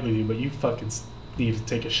 We'll fight with you, but you fucking need to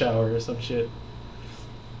take a shower or some shit.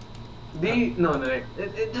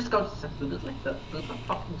 It just comes to this, like the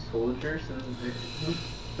fucking soldiers, and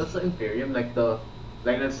that's the Imperium, like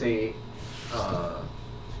let's say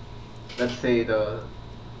the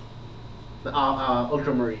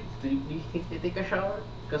Ultramarines. Do you think they take a shower?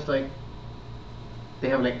 Because like they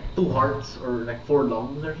have like 2 hearts or like 4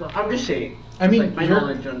 lungs or something. I'm just saying. I mean, like my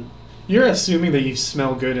knowledge on. You're assuming that you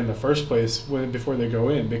smell good in the first place before they go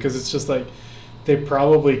in, because it's just like they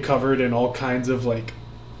probably covered in all kinds of like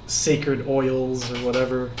sacred oils or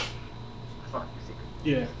whatever. Fuck, secret.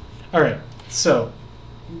 Yeah. All right. So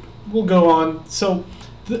we'll go on. So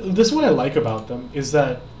this is what I like about them, is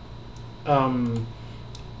that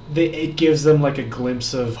it gives them like a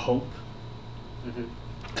glimpse of hope.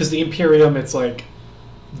 Because the Imperium, it's like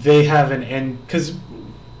they have an end. Because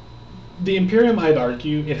the Imperium, I'd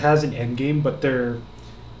argue, it has an end game, but there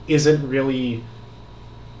isn't really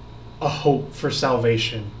a hope for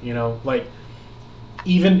salvation. You know, like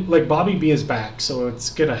even like Bobby B is back, so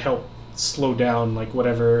it's gonna help slow down like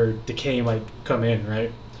whatever decay might come in,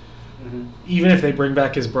 right? Even if they bring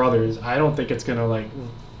back his brothers, I don't think it's gonna like,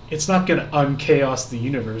 it's not gonna unchaos the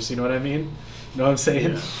universe. You know what I mean? You know what I'm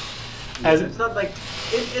saying? Yeah. It's not like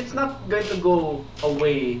it's not going to go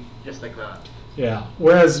away just like that. Yeah.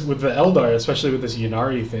 Whereas with the Eldar, especially with this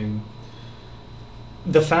Ynnari thing,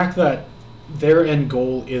 the fact that their end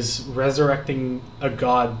goal is resurrecting a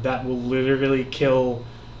god that will literally kill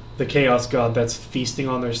the Chaos God that's feasting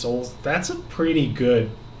on their souls, that's a pretty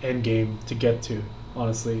good end game to get to,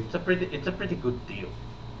 honestly. It's a pretty good deal.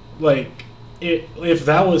 Like, if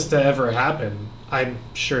that was to ever happen, I'm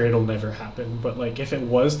sure it'll never happen. But like, if it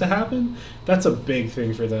was to happen, that's a big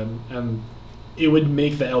thing for them, and it would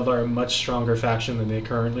make the Eldar a much stronger faction than they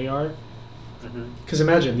currently are. Because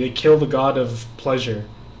imagine they kill the god of pleasure,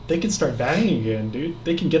 they can start banging again, dude.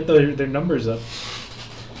 They can get their numbers up.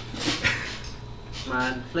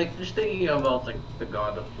 Man, like just thinking about like the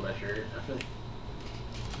god of pleasure, I feel like,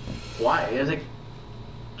 why? It's like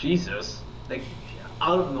Jesus, like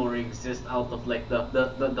out of nowhere exists out of like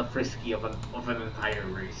the frisky of an entire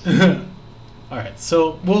race. All right,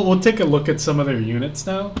 so we'll take a look at some of their units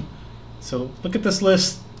now. So look at this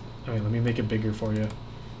list. All right, let me make it bigger for you.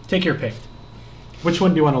 Take your pick. Which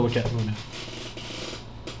one do you want to look at, Luna?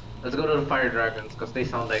 Let's go to the fire dragons because they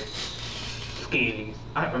sound like scaly.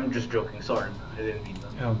 I'm just joking. Sorry, I didn't mean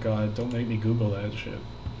that. Oh god, don't make me Google that shit.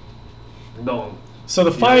 Don't. So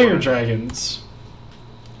the fire dragons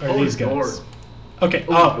are these guys. Lord. Okay.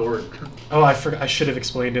 Oh, Lord. Oh, I forgot. I should have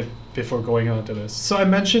explained it before going on to this. So I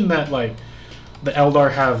mentioned that like the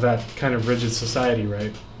Eldar have that kind of rigid society,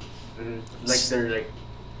 right? Like they're like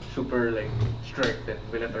super like strict and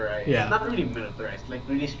militarized. Yeah. Not really militarized, like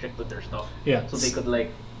really strict with their stuff. Yeah. So they could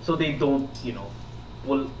like, so they don't,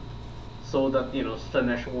 pull, so that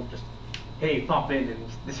Slanesh won't just, hey, pop in and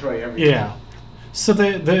destroy everything. Yeah. So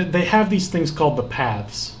they have these things called the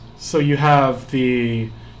paths. So you have the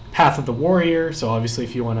path of the warrior. So obviously,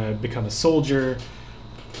 if you want to become a soldier,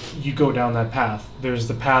 you go down that path. There's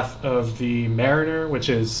the path of the mariner, which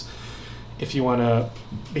is if you want to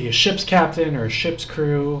be a ship's captain or a ship's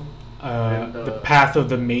crew. The path of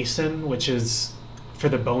the mason, which is for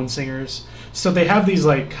the bone singers. So they have these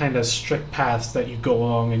like kind of strict paths that you go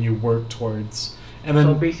along and you work towards. And then,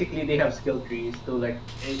 so basically, they have skill trees to like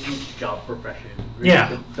each job profession. Really,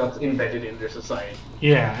 yeah, that's embedded in their society.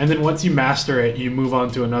 Yeah, and then once you master it, you move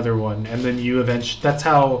on to another one, and then you eventually. That's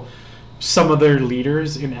how some of their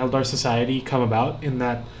leaders in Eldar society come about. In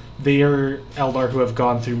that they are Eldar who have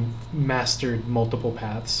gone through mastered multiple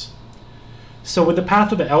paths. So with the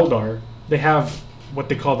path of the Eldar, they have what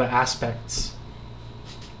they call the aspects.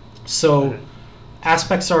 So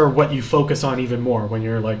aspects are what you focus on even more when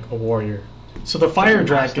you're like a warrior. So the fire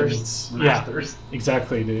dragons, Masters. yeah,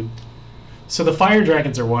 exactly, dude. So the fire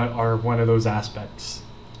dragons are one of those aspects.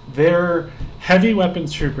 They're heavy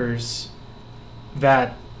weapons troopers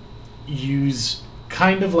that use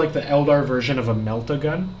kind of like the Eldar version of a melta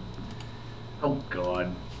gun. Oh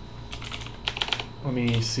god. Let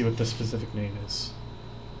me see what the specific name is.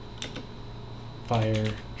 Fire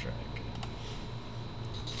dragon.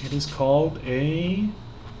 It is called a...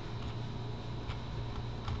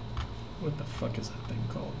 What the fuck is that thing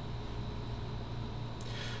called?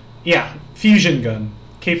 Yeah, fusion gun.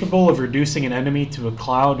 Capable of reducing an enemy to a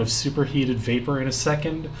cloud of superheated vapor in a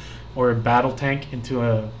second, or a battle tank into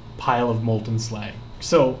a pile of molten slag.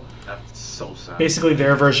 So, that's so sad. Basically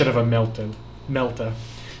their version of a melta.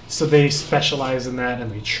 So they specialize in that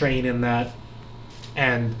and they train in that.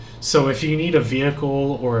 And so if you need a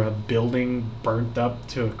vehicle or a building burnt up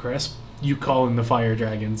to a crisp, you call in the fire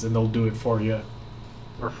dragons and they'll do it for you.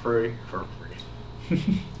 For free. Alright,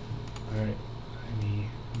 let me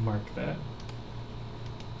mark that.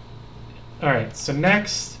 Alright, so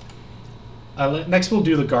next we'll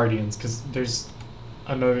do the Guardians, because there's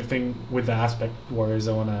another thing with the aspect warriors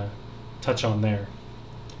I want to touch on there.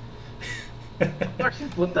 Actually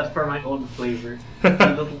put that for my own flavor.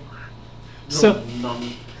 So,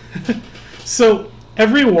 numb. So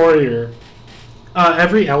every warrior,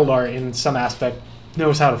 every Eldar in some aspect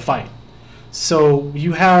knows how to fight. So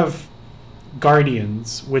you have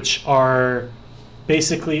Guardians, which are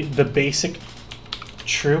basically the basic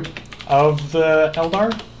troop of the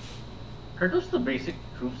Eldar. Are those the basic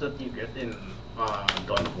troops that you get in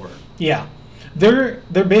Dawn of War? Yeah, they're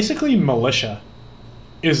basically militia,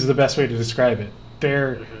 is the best way to describe it.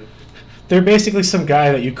 They're basically some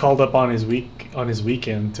guy that you called up on his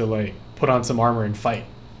weekend to like put on some armor and fight.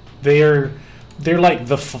 They're like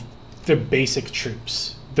the basic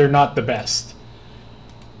troops. They're not the best.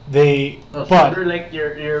 So they're like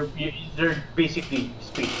they're basically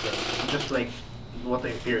space guns, just like what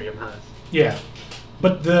the Imperium has. Yeah,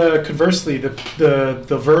 but conversely,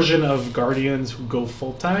 the version of Guardians who go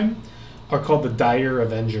full time are called the Dire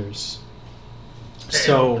Avengers.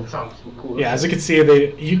 So that sounds so cool. Yeah, as you can see,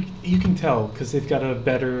 you can tell because they've got a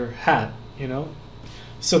better hat,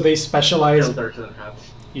 So they specialize.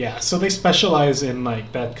 Yeah, so they specialize in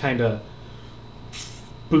like that kind of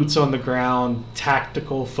boots on the ground,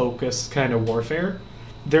 tactical focused kind of warfare.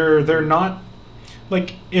 They're not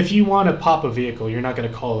like if you want to pop a vehicle, you're not going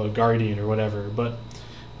to call a Guardian or whatever, but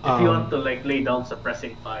if you want to like lay down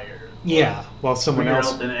suppressing fire. Yeah, while someone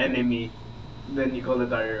else out an enemy. Then you call the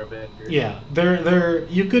Dire Avengers. Yeah, they're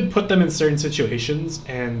you could put them in certain situations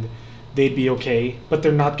and they'd be okay, but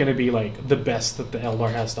they're not going to be like the best that the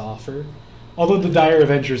Eldar has to offer. Although the Dire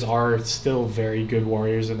Avengers are still very good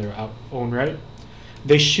warriors in their own right.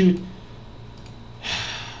 They shoot.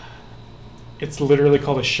 It's literally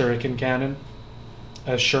called a shuriken cannon,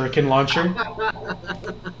 a shuriken launcher.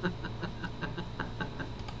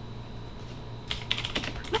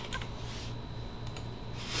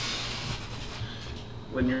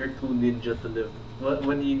 When you're too ninja to live,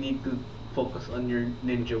 when you need to focus on your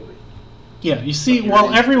ninja way. Yeah, you see,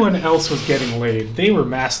 while everyone else was getting laid, they were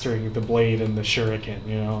mastering the blade and the shuriken,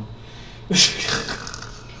 you know?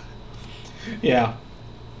 Yeah.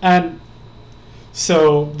 And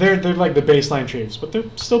so they're like the baseline troops, but they're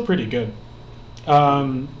still pretty good.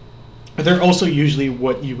 They're also usually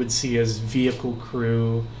what you would see as vehicle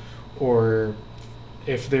crew, or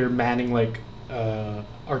if they're manning like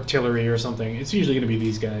artillery or something, it's usually going to be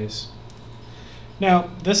these guys. Now,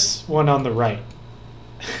 this one on the right.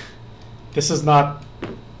 This is not...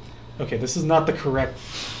 Okay, this is not the correct...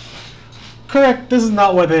 Correct, this is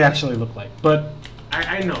not what they actually look like, but...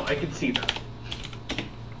 I know, I can see that.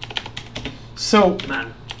 So,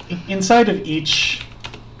 Man. Inside of each,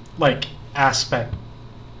 like, aspect...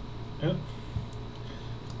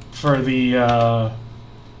 For the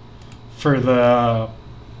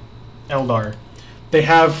Eldar, they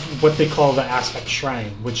have what they call the aspect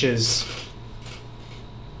shrine, which is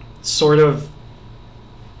sort of...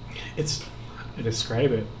 It's how to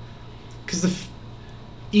describe it, because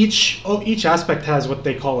each aspect has what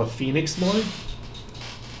they call a Phoenix Lord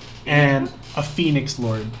and a Phoenix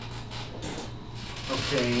Lord.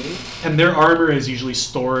 Okay. And their armor is usually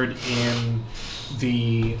stored in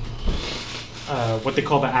the what they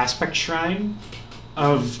call the aspect shrine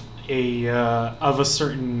of a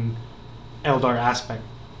certain Eldar aspect.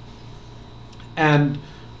 And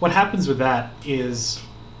what happens with that is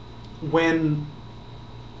when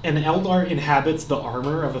an Eldar inhabits the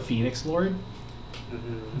armor of a Phoenix Lord,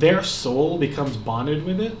 their soul becomes bonded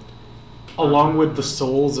with it, along with the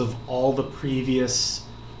souls of all the previous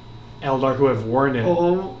Eldar who have worn it.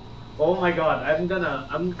 Oh my god, I know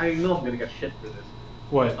I'm gonna get shit for this.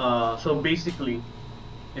 What? So basically,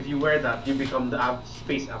 if you wear that, you become the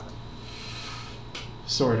space avatar.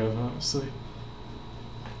 Sort of, honestly.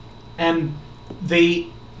 And they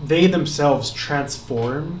themselves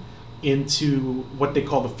transform into what they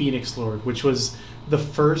call the Phoenix Lord, which was the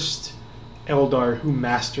first Eldar who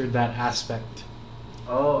mastered that aspect.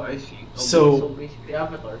 Oh, I see. Okay, so basically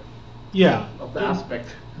avatar. Yeah. Of the aspect.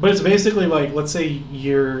 But it's basically like, let's say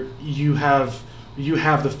you have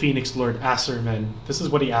the Phoenix Lord Asserman. This is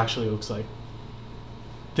what he actually looks like.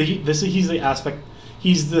 He's the aspect.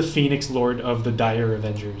 He's the Phoenix Lord of the Dire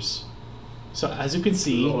Avengers. So as you can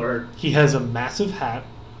see, Lord. He has a massive hat.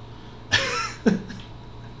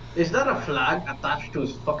 Is that a flag attached to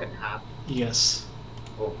his fucking hat? Yes.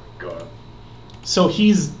 Oh my god. So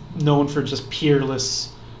he's known for just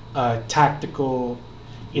peerless, tactical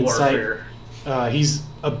insight. Warfare. He's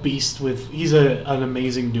a beast he's an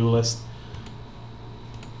amazing duelist.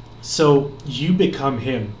 So you become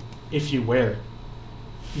him if you wear it.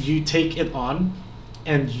 You take it on,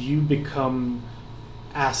 and you become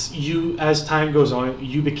as time goes on,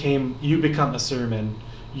 you become a Sermon.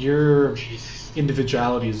 Your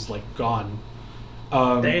individuality is like gone.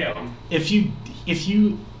 Damn. If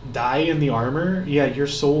you die in the armor, yeah, your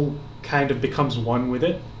soul kind of becomes one with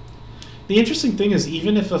it. The interesting thing is,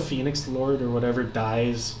 even if a Phoenix Lord or whatever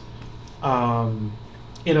dies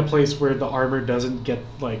in a place where the armor doesn't get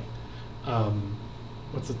like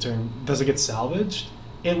what's the term? Doesn't get salvaged,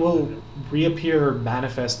 it will reappear or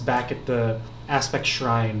manifest back at the aspect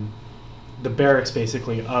shrine, the barracks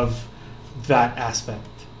basically of that aspect.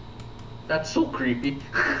 That's so creepy.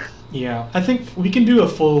 Yeah, I think we can do a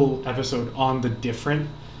full episode on the different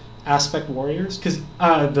aspect warriors, because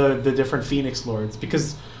the different Phoenix Lords,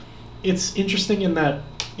 because it's interesting in that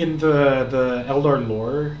in the Eldar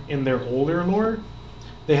lore, in their older lore,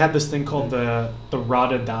 they had this thing called the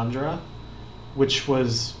Rada Dandra, which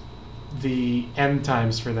was the end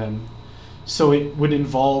times for them. So it would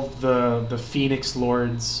involve the Phoenix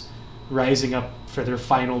Lords rising up for their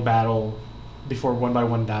final battle before one by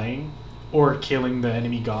one dying, or killing the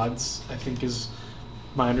enemy gods, I think is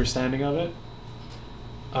my understanding of it.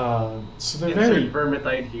 So they're very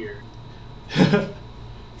Vermintide here.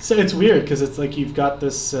 So it's weird because it's like you've got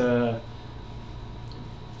this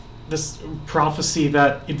this prophecy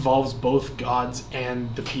that involves both gods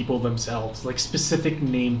and the people themselves, like specific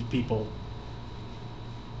named people.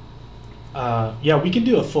 Yeah, we can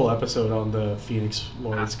do a full episode on the Phoenix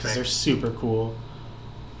Lords because they're super cool.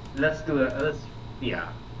 Let's do that. Yeah,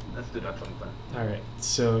 let's do that sometime. All right.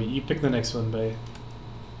 So you pick the next one, Bay.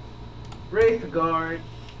 Wraith Guard.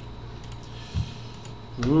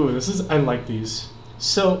 Ooh, I like these.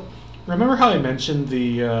 So, remember how I mentioned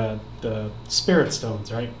the spirit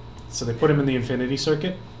stones, right? So they put them in the infinity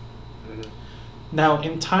circuit. Mhm. Now,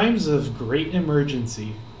 in times of great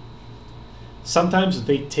emergency, sometimes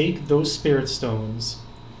they take those spirit stones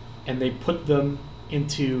and they put them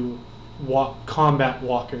into combat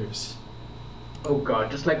walkers. Oh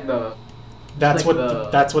god, just like the. That's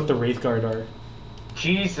like that's what the Wraith Guard are.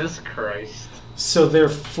 Jesus Christ. So they're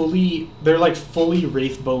like fully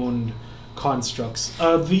wraith boned constructs.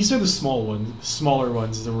 These are the smaller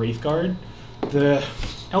ones, the Wraith Guard. The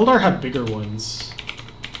Eldar have bigger ones.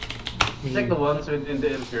 It's like the ones within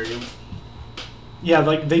the Imperium. Yeah,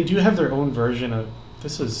 like they do have their own version of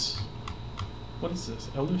what is this?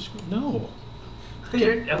 Elder Scrolls? No.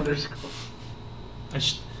 They're Elder Scrolls.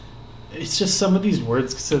 It's just some of these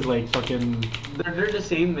words said like fucking. They're the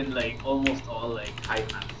same in like almost all like high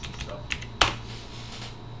fantasy stuff.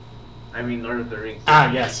 I mean, Lord of the Rings.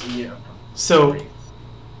 Yes. Yeah. So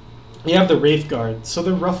you have the Wraith Guard. So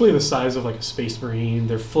they're roughly the size of like a Space Marine.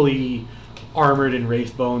 They're fully armored in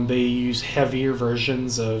Wraithbone. They use heavier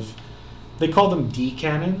versions of. They call them D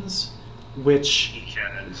cannons, which. D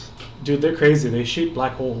cannons. Dude, they're crazy. They shoot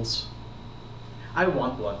black holes. I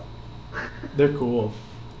want one. They're cool.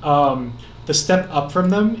 The step up from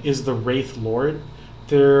them is the Wraith Lord.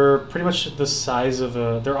 They're pretty much the size of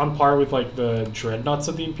they're on par with like the dreadnoughts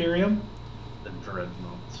of the Imperium. The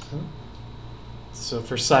dreadnoughts. So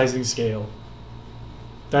for sizing scale,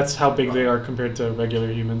 that's how big they are compared to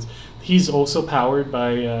regular humans. He's also powered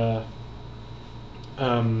by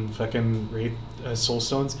fucking Wraith Soul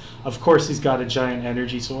Stones. Of course, he's got a giant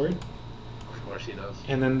energy sword. Of course he does.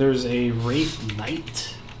 And then there's a Wraith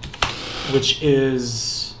Knight, which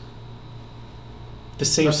is the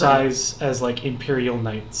same size as like Imperial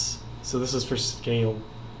Knights. So this is for scale,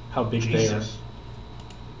 how big they are.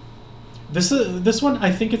 This one, I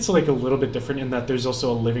think it's like a little bit different in that there's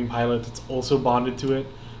also a living pilot that's also bonded to it,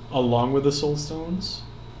 along with the Soul Stones.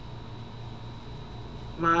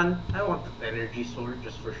 Man, I want the energy sword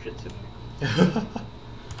just for shits and giggles.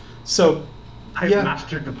 So, I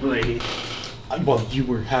mastered the blade. Well, you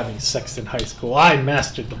were having sex in high school. I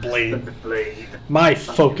mastered the blade. The blade. My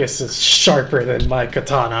focus is sharper than my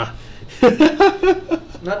katana.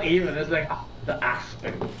 Not even. It's like the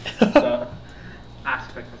aspect. The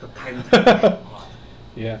aspect of the time.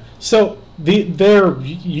 Yeah. So they're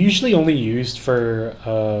usually only used for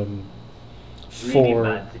Really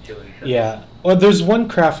bad situations. Yeah. Well, there's one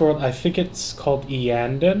craft world. I think it's called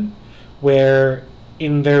Eandon, where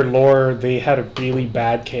in their lore they had a really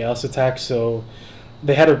bad chaos attack. So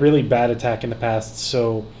they had a really bad attack in the past.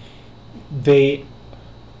 So they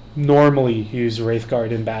normally use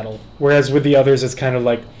Wraithguard in battle, whereas with the others it's kind of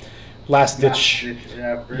like last ditch.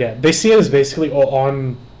 Yeah, they see it as basically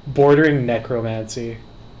on bordering necromancy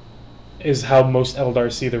is how most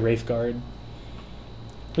Eldar see the Wraithguard,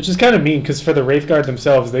 which is kind of mean because for the Wraithguard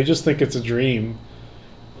themselves, they just think it's a dream.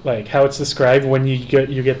 Like how it's described when you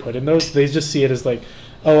get put in those, they just see it as like,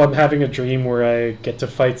 oh, I'm having a dream where I get to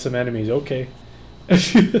fight some enemies. Okay.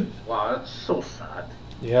 Wow, that's so sad.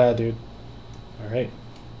 Yeah, dude. All right.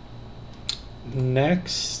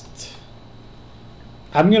 Next,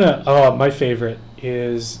 I'm gonna. Oh, my favorite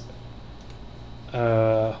is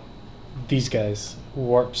these guys,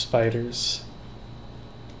 warp spiders.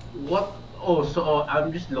 What? Oh, so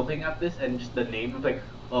I'm just looking at this and just the name of like,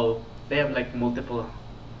 oh, they have like multiple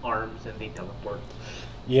arms and they teleport.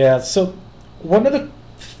 Yeah. So one of the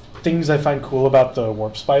things I find cool about the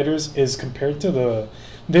warp spiders is compared to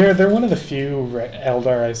they're one of the few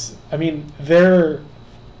Eldar. I mean, they're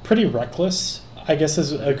pretty reckless, I guess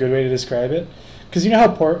is a good way to describe it. Because you know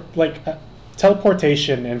how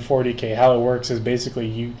teleportation in 40k, how it works is basically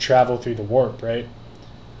you travel through the warp, right?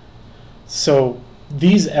 So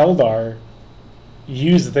these Eldar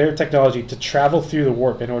use their technology to travel through the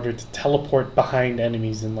warp in order to teleport behind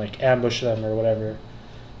enemies and like ambush them or whatever.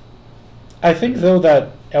 I think though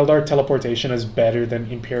that Eldar teleportation is better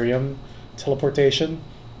than Imperium teleportation,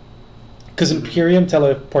 because Imperium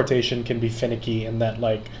teleportation can be finicky in that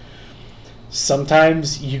like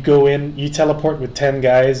sometimes you go in, you teleport with 10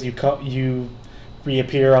 guys, you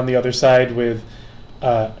reappear on the other side with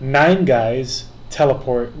 9 guys,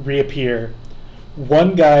 teleport, reappear.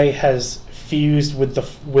 One guy has fused with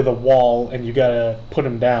a wall and you gotta put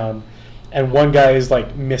him down, and one guy is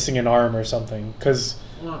like missing an arm or something because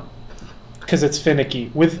it's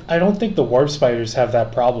finicky. I don't think the warp spiders have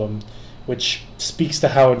that problem, which speaks to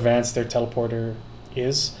how advanced their teleporter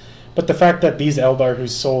is. But the fact that these Eldar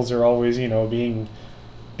whose souls are always, being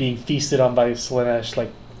feasted on by Slaanesh,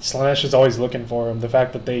 like Slaanesh is always looking for them. The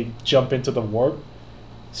fact that they jump into the warp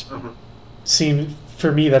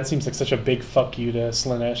for me that seems like such a big fuck you to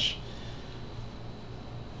Slaanesh.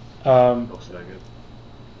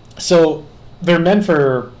 So they're meant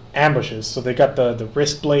for ambushes. So they got the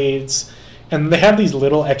wrist blades, and they have these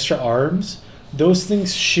little extra arms. Those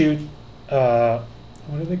things shoot. What are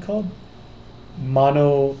they called? What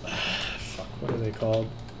are they called?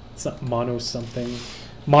 It's not mono something.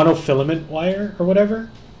 Monofilament wire or whatever.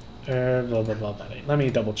 Blah blah blah. Let me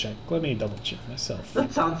double check. Myself.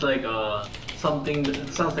 That sounds like something.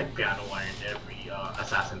 It sounds like piano wire in every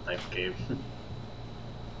assassin type game.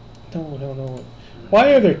 No.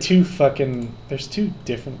 Why are there there's two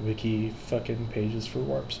different wiki fucking pages for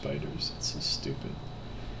warp spiders? It's so stupid.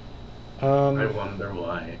 I wonder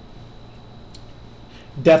why.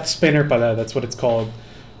 Death spinner pala, that's what it's called.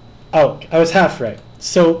 Oh, I was half right.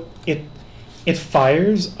 So it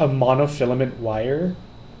fires a monofilament wire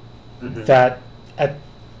that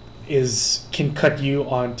can cut you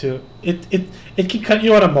onto it can cut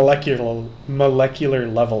you on a molecular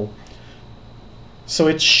level. So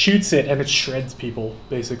it shoots it and it shreds people,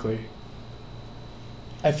 basically.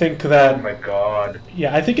 I think that... Oh my god.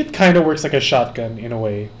 Yeah, I think it kind of works like a shotgun in a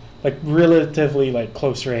way. Like, relatively, like,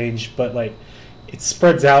 close range, but, like, it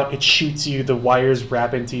spreads out, it shoots you, the wires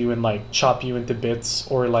wrap into you and, like, chop you into bits,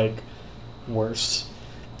 or, like, worse.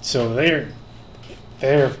 So they're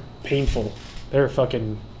painful. They're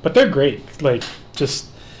fucking... But they're great. Like, just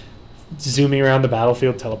zooming around the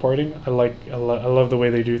battlefield, teleporting. I love the way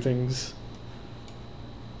they do things.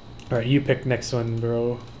 Alright, you pick next one,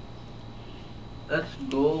 bro. Let's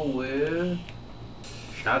go with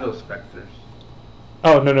Shadow Specters.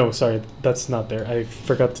 Oh, no, sorry. That's not there. I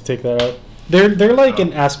forgot to take that out. They're like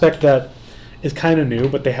an aspect that is kind of new,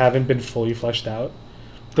 but they haven't been fully fleshed out.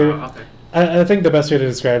 Okay. I think the best way to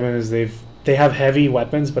describe them is they have heavy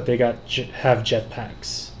weapons, but they have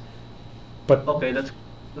jetpacks. But okay,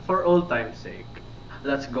 for old time's sake,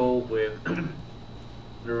 let's go with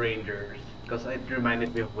the Rangers, because it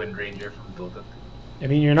reminded me of Wind Ranger from Dota 2. I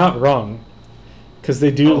mean, you're not wrong, because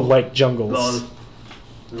they do like jungles.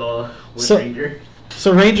 Lol. Wind Ranger.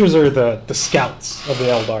 So Rangers are the scouts of the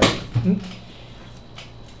Eldar.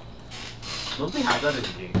 Don't they have that in the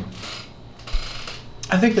game?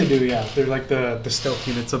 I think they do, yeah. They're like the stealth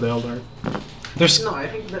units of the Eldar. No, I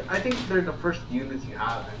think they're the first units you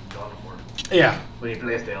have in Dawn of War. Yeah. When you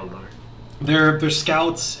play as the Eldar. They're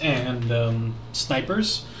scouts and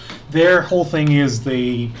snipers. Their whole thing is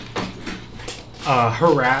they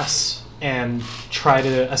harass and try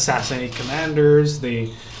to assassinate commanders.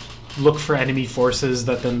 They look for enemy forces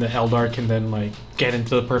that then the Eldar can then like get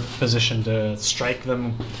into the perfect position to strike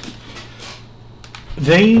them.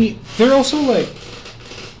 They're also like,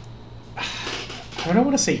 I don't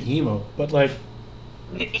want to say emo, but like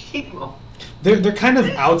Emo. They're kind of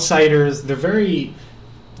outsiders. They're very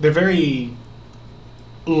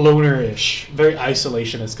loner-ish, very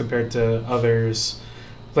isolationist compared to others,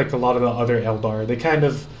 like a lot of the other Eldar. They kind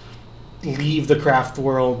of leave the craft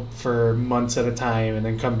world for months at a time and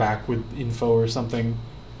then come back with info or something.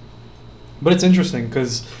 But it's interesting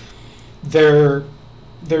because they're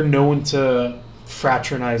known to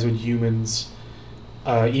fraternize with humans,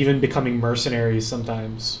 even becoming mercenaries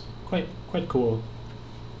sometimes. Quite cool.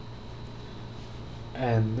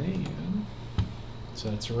 And then, so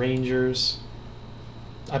that's Rangers.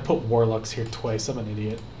 I put Warlocks here twice. I'm an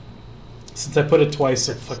idiot. Since I put it twice,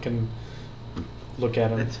 I fucking look at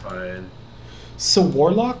them. It's fine. So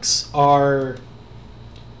Warlocks are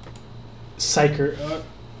psyker.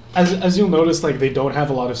 As you'll notice, like they don't have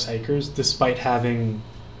a lot of psychers, despite having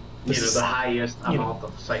the highest amount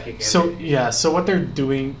of psychic energy. So yeah, so what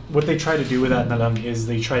they try to do with that Nadam is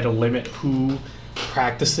they try to limit who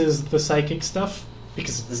practices the psychic stuff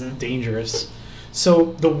because it's dangerous.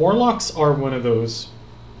 So the Warlocks are one of those.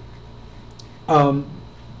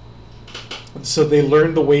 So they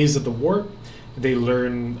learn the ways of the warp. They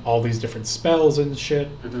learn all these different spells and shit.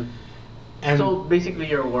 And so basically,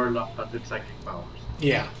 you're a warlock but with psychic powers.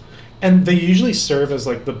 Yeah, and they usually serve as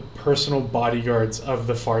like the personal bodyguards of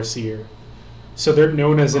the Farseer. So they're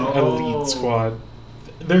known as an elite squad.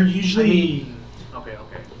 They're usually. Okay.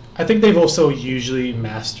 I think they've also usually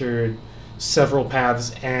mastered several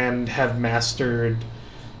paths and have mastered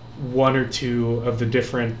one or two of the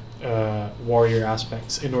different warrior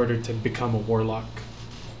aspects in order to become a warlock.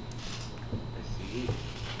 I see.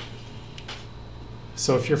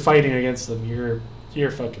 So if you're fighting against them,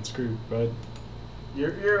 you're fucking screwed, bud.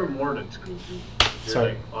 You're more than screwed, dude. You're Sorry.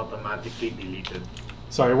 like automatically deleted.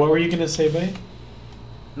 Sorry, what were you gonna say, babe?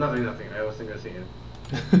 Nothing, nothing. I wasn't gonna say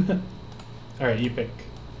it. All right, you pick.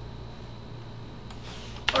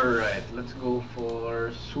 Alright, let's go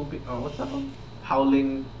for what's that one?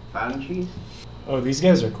 Howling Banshees? Oh, these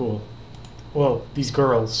guys are cool. Well, these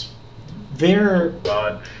girls. They're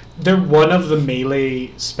God. they're one of the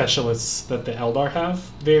melee specialists that the Eldar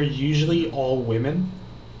have. They're usually all women.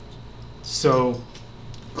 So,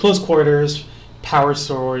 close quarters, power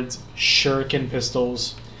swords, shuriken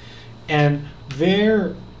pistols, and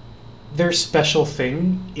their special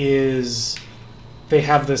thing is they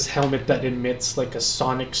have this helmet that emits like a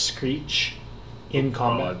sonic screech in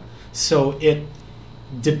combat. God. So it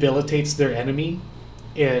debilitates their enemy.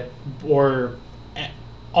 It or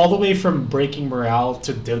all the way from breaking morale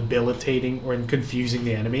to debilitating or confusing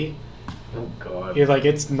the enemy. Oh God.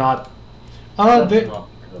 It's not. That's They, not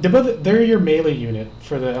they're your melee unit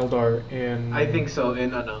for the Eldar, and I think so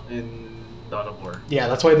in Dawn of War. yeah,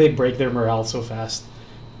 that's why they break their morale so fast.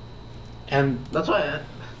 And That's why.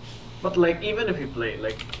 But like, even if you play,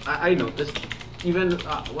 like, I noticed, even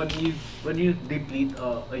when you deplete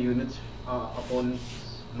a unit's opponent's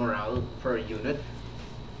morale for a unit,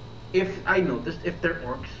 if I noticed if they're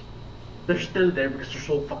orcs, they're still there because they're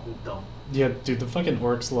so fucking dumb. yeah, dude, the fucking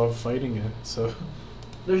orcs love fighting it. So,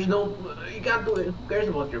 There's no, you can't do it. Who cares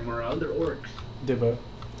about your morale? They're orcs. diba.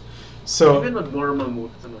 So, Even on normal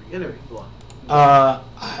mode, it's annoying. Anyway, go on.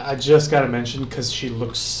 I just gotta mention because she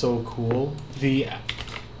looks so cool. The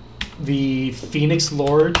Phoenix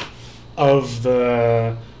Lord of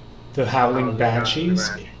the Howling Banshees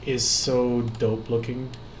is so dope looking.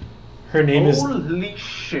 Her name is Holy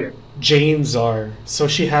shit. Jane Czar. So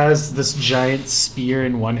she has this giant spear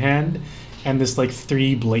in one hand and this like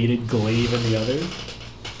 3-bladed glaive in the other.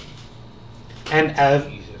 And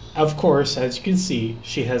Jesus. of course, as you can see,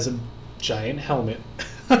 she has a giant helmet.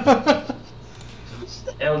 It's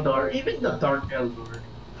the Eldar, even the Dark Eldar.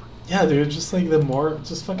 Yeah, dude, just like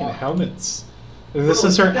just fucking helmets. This Bro,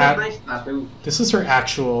 is her they got nice tattoos. this is her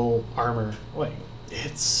actual armor. Like,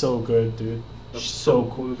 it's so good, dude. That's So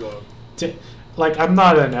so cool, dog. Like, I'm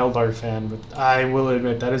not an Eldar fan, but I will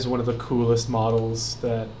admit that is one of the coolest models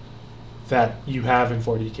that you have in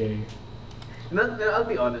 40K. I'll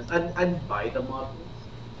be honest, I'd buy the models.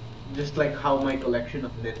 Just like how my collection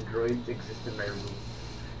of net droids exists in my room.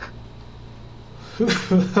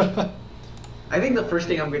 I think the first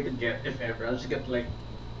thing I'm going to get, if ever, I'll just get like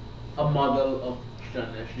a model of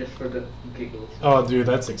Shanesh just for the giggles. Oh, dude,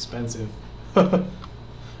 that's expensive.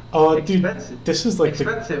 Oh, dude, Expensive. this is like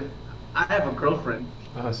Expensive. I have a girlfriend.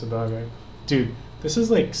 Sabagay. Dude, this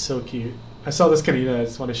is like so cute. I saw this Kanina, I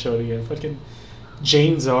just want to show it again. Fucking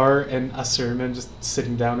Jane Czar and Asurman just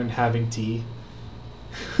sitting down and having tea.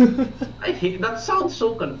 I hate that. Sounds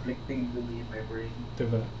so conflicting to me in my brain.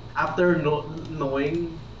 Diba? After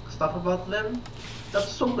knowing stuff about them,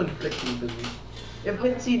 that's so conflicting to me. If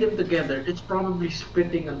I see them together, it's probably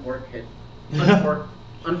splitting an orc head, an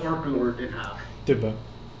orc lord in half, Diba?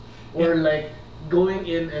 or like going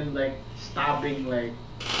in and like stabbing like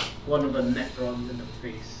one of the Necrons in the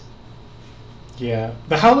face. Yeah,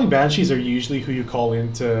 the Howling Banshees are usually who you call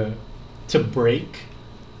in to break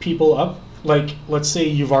people up. Like, let's say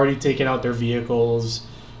you've already taken out their vehicles,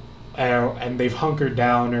 and they've hunkered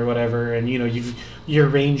down or whatever, and your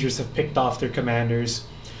rangers have picked off their commanders.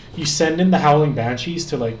 You send in the Howling Banshees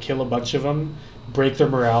to like kill a bunch of them, break their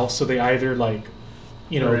morale, so they either like,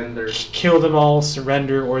 Surrender. kill them all,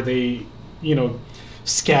 surrender, or they,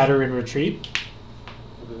 scatter and retreat.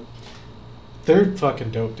 They're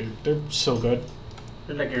fucking dope, dude. They're so good.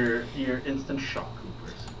 They're like your instant shock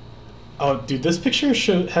troopers. Oh, dude, this picture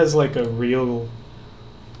has like a real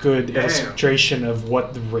good Damn. illustration of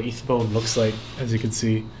what the Wraithbone looks like, as you can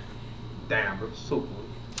see. Damn, that's so cool.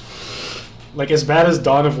 Like, as bad as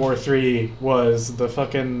Dawn of War 3 was,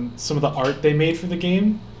 some of the art they made for the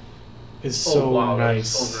game is so wow,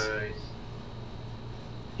 nice. That's so nice.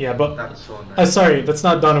 Yeah, but That's so nice. sorry, that's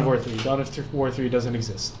not Dawn of War 3. Dawn of War 3 doesn't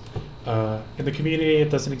exist. In the community, it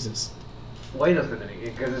doesn't exist. Why doesn't it?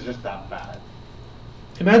 Because it's just that bad.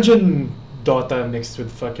 Imagine Dota mixed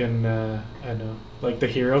with fucking I don't know, like the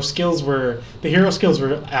hero skills were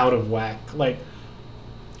out of whack. Like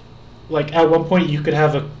at one point you could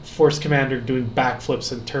have a Force Commander doing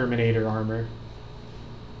backflips in Terminator armor.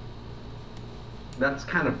 That's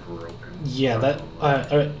kind of broken. Yeah,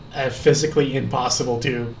 that physically impossible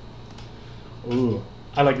too. Ooh,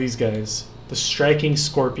 I like these guys. The Striking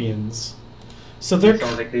Scorpions. So They they're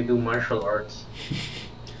sound like they do martial arts.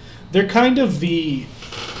 they're kind of the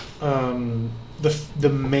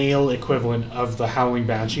male equivalent of the Howling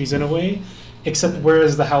Banshees in a way, except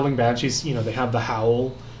whereas the Howling Banshees, they have the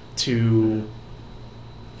howl to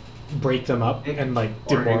break them up and like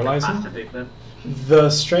demoralize them. Them. The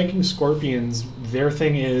striking scorpions, their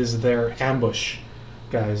thing is their ambush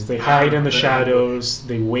guys. They hide in the shadows,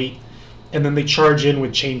 they wait, and then they charge in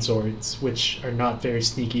with chainswords, which are not very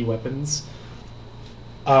sneaky weapons.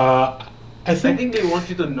 I think they want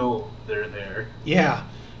you to know they're there. Yeah,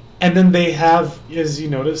 and then they have, as you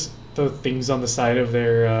notice, the things on the side of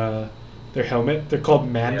their helmet. They're called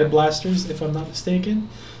Manda blasters, if I'm not mistaken.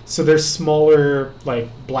 So they're smaller, like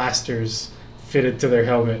blasters fitted to their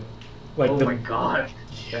helmet. Like my god!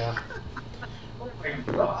 Yeah. Oh my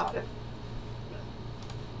god!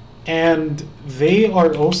 And they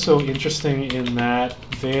are also interesting in that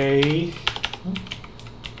they.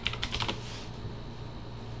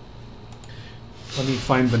 Let me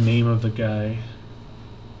find the name of the guy.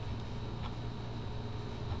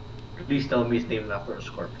 Please tell me his name after a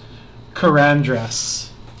scorpion. Karandras,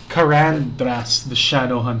 the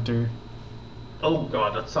Shadow Hunter. Oh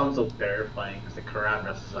god, that sounds so terrifying because the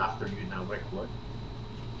Karandras is after you now. Like what?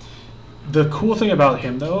 The cool thing about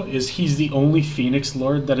him, though, is he's the only Phoenix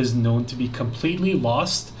Lord that is known to be completely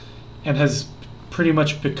lost and has pretty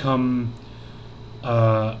much become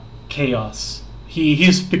chaos.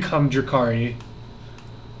 He's become Drakari.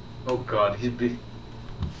 Oh god,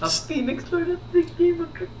 a Phoenix Lord that became a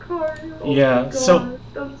Drakari. Oh yeah, my god, so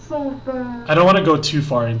that's so bad. I don't want to go too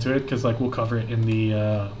far into it because like we'll cover it in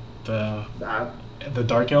the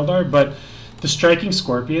Dark Eldar, but the striking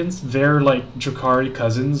scorpions, their like Drakari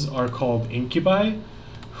cousins are called incubi,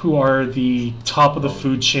 who are the top of the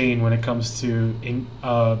food chain when it comes to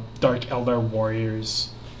Dark Eldar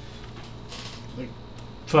warriors. Like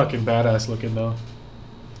fucking badass looking though.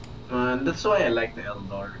 And that's why I like the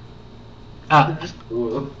Eldar. They're just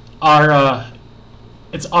cool.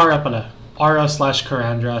 It's Arapala.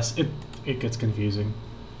 Ara/Karandras. It gets confusing.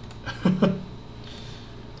 And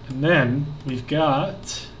then we've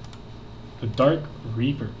got the Dark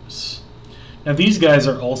Reapers. Now these guys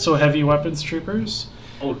are also heavy weapons troopers.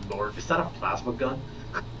 Oh lord, is that a plasma gun?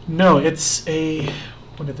 No, it's a...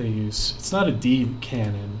 What did they use? It's not a D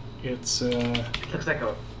cannon. It's It looks like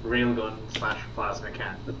a railgun / plasma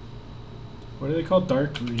cannon. What are they called?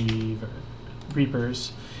 Dark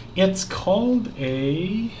Reapers. It's called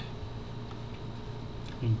a...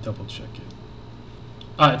 Let me double check it.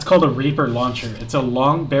 It's called a Reaper launcher. It's a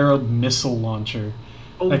long-barreled missile launcher.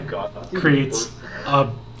 Oh that god. Creates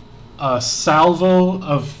a salvo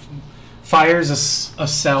of... Fires a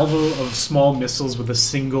salvo of small missiles with a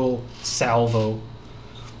single salvo.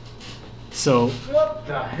 So... What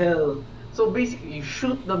the hell? So basically you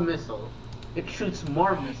shoot the missile, it shoots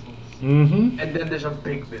more missiles. Mm-hmm. And then there's a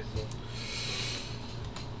big missile.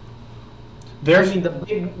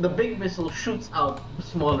 The big missile shoots out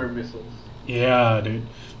smaller missiles. Yeah, dude.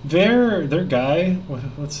 Their guy,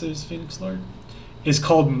 what's his Phoenix Lord? Is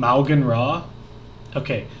called Malgan Ra.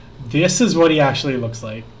 Okay, this is what he actually looks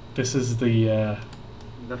like. This is the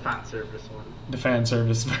fan service one. The fan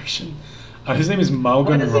service version. His name is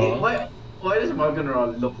Malgan Ra. Why does Malgan Ra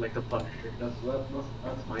look like the Punisher? That's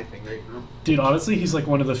my thing right now. Dude, honestly, he's like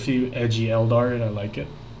one of the few edgy Eldar, and I like it.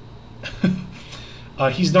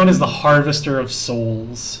 He's known as the Harvester of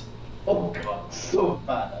Souls. Oh god, so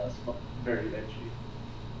badass, but very edgy.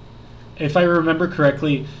 If I remember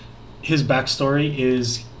correctly, his backstory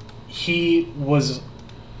is he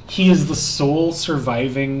is the sole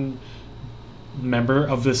surviving member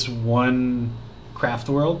of this one craft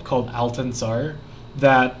world called Altansar,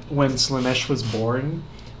 that when Slanesh was born,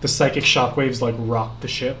 the psychic shockwaves like rocked the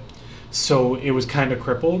ship, so it was kind of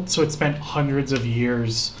crippled. So it spent hundreds of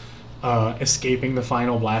years escaping the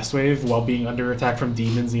final blast wave while being under attack from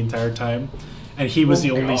demons the entire time, and he was the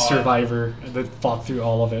only survivor that fought through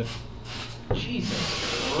all of it.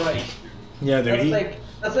 Jesus Christ! Yeah, dude.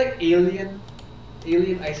 That's like Alien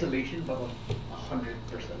Isolation, but 100%.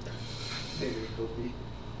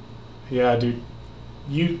 Yeah, dude.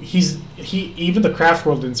 Even the craft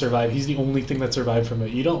world didn't survive. He's the only thing that survived from it.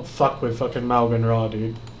 You don't fuck with fucking Malgan Ra,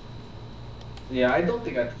 dude. Yeah, I don't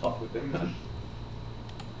think I'd fuck with him, man.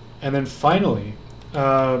 And then finally,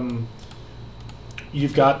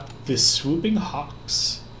 you've got the Swooping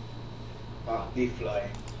Hawks. They fly.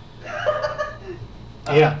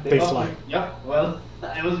 Yeah, they fly. Yeah, well,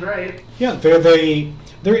 I was right. Yeah, they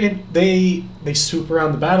swoop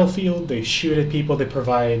around the battlefield. They shoot at people. They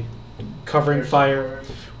provide covering fire.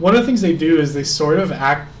 One of the things they do is they sort of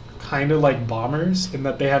act kind of like bombers in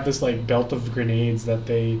that they have this like belt of grenades that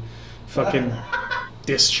they fucking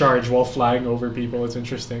discharge while flying over people. It's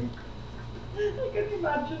interesting. I can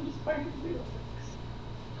imagine just fighting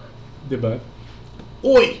Diba?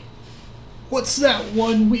 Oi! What's that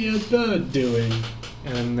one weird bird doing?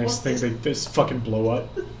 And then next thing they just fucking blow up.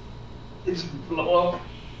 They just blow up.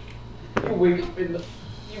 You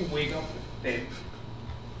wake up dead.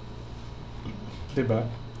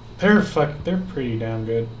 They're pretty damn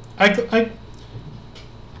good. I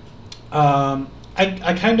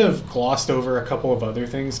kind of glossed over a couple of other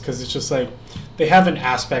things because it's just like they have an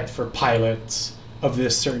aspect for pilots of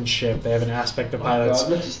this certain ship. They have an aspect of pilots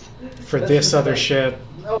for this other ship.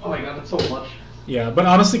 Oh my god, that's so much. Yeah, but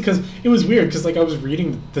honestly, because it was weird, because like I was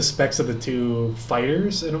reading the specs of the two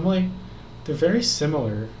fighters, and I'm like, they're very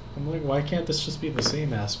similar. I'm like, why can't this just be the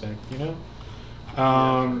same aspect, you know?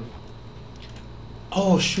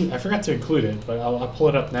 Oh shoot, I forgot to include it, but I'll pull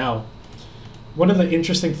it up now. One of the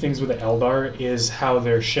interesting things with the Eldar is how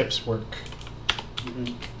their ships work.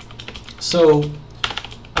 Mm-hmm. So,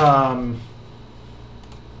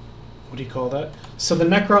 what do you call that? So the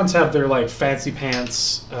Necrons have their like fancy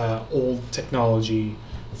pants, old technology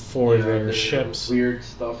for their ships. Weird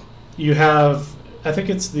stuff. You have, I think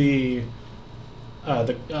it's the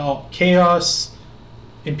Chaos,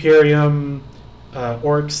 Imperium,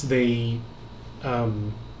 Orcs.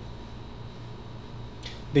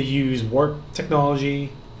 They use warp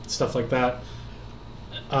technology, stuff like that.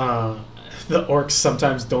 The Orcs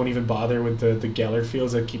sometimes don't even bother with the Geller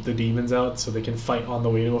fields that keep the demons out, so they can fight on the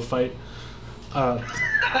way to a fight.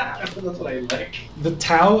 That's what I like. The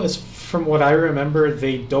Tau, is from what I remember,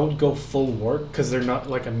 they don't go full warp because they're not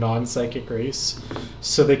like a non-psychic race.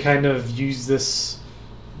 So they kind of use this.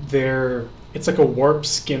 It's like a warp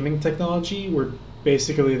skimming technology where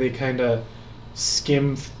basically they kind of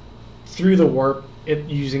skim through the warp,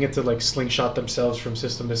 using it to like slingshot themselves from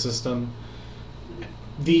system to system.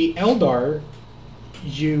 The Eldar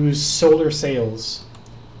use solar sails.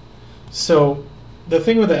 So the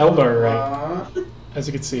thing with the Eldar, right, as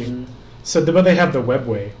you can see, but they have the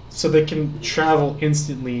webway, so they can travel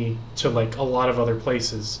instantly to like a lot of other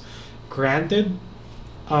places. Granted,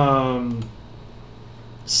 some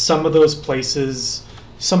of those places,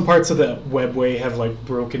 some parts of the webway have like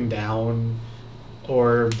broken down,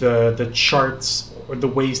 or the charts or the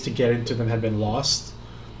ways to get into them have been lost.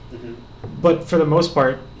 Mm-hmm. But for the most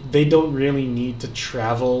part, they don't really need to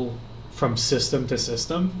travel from system to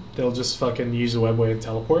system. They'll just fucking use the webway and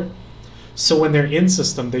teleport. So when they're in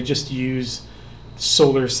system, they just use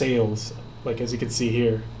solar sails, like as you can see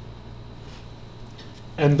here.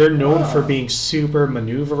 And they're known for being super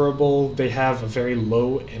maneuverable. They have a very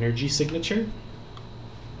low energy signature.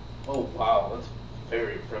 Oh wow, that's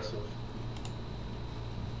very impressive.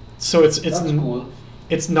 So it's That's cool.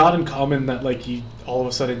 It's not uncommon that like you all of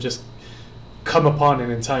a sudden just come upon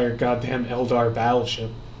an entire goddamn Eldar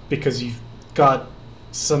battleship because you've got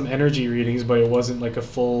some energy readings, but it wasn't like a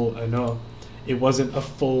full. It wasn't a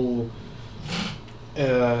full.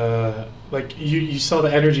 Like you saw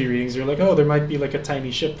the energy readings, you're like, oh, there might be like a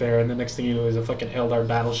tiny ship there, and the next thing you know, there's a fucking Eldar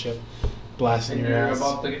battleship blasting And your ass.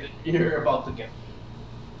 you're about to get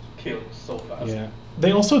killed so fast. Yeah.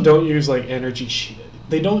 They also don't use like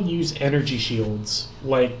they don't use energy shields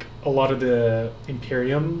like a lot of the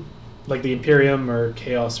Imperium, like the Imperium or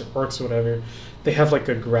Chaos or Orcs or whatever. They have like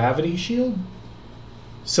a gravity shield,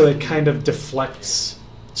 so it kind of deflects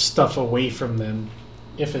stuff away from them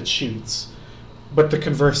if it shoots. But the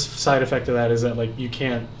converse side effect of that is that like they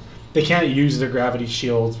can't use their gravity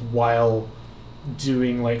shields while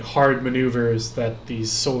doing like hard maneuvers that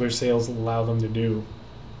these solar sails allow them to do.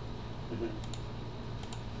 Mm-hmm.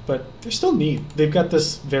 But they're still neat. They've got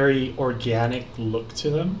this very organic look to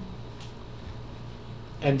them,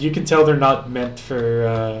 and you can tell they're not meant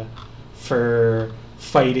for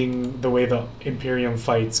fighting the way the Imperium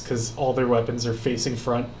fights, because all their weapons are facing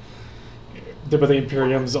front. But the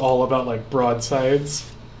Imperium's all about like broadsides.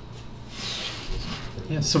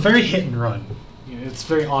 Yeah, so very hit and run. You know, it's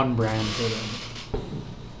very on brand for them.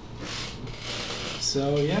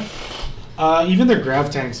 So yeah, even their grav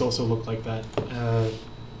tanks also look like that.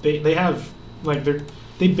 They have like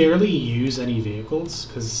they barely use any vehicles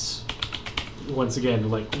because once again,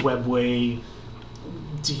 like webway.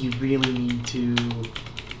 Do you really need to?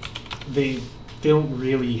 They don't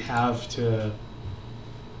really have to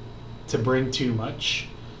bring too much.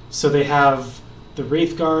 So they have the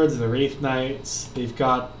Wraith Guards, the Wraith Knights. They've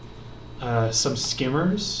got some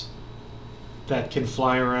skimmers that can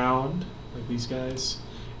fly around, like these guys.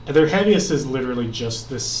 And their heaviest is literally just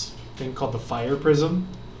this thing called the Fire Prism.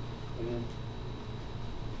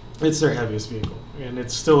 Mm-hmm. It's their heaviest vehicle. And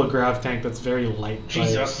it's still a grav tank that's very light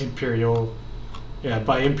by Imperial. Yeah,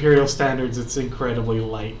 by Imperial standards, it's incredibly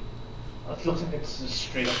light. It looks like it's just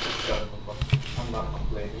straight up a gun, but I'm not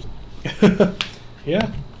complaining.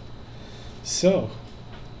 Yeah. So,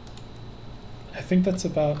 I think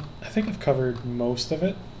I've covered most of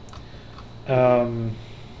it.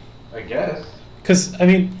 I guess. Because I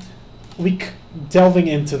mean, delving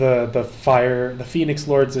into the fire, the Phoenix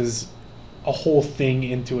Lords is a whole thing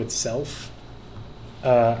into itself.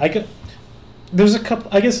 I could. There's a couple.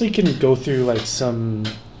 I guess we can go through like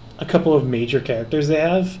a couple of major characters they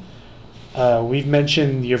have. We've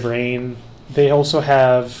mentioned Yvrain. They also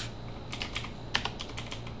have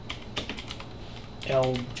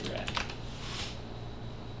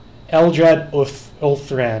Eldrad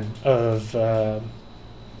Ulthran of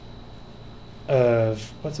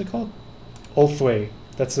what's it called? Ulthwé.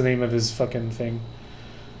 That's the name of his fucking thing.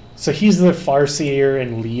 So he's the Farseer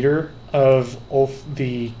and leader of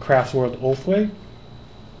the craft world Ulthwé.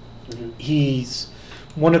 Mm-hmm. He's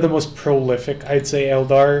one of the most prolific, I'd say,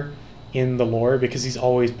 Eldar in the lore because he's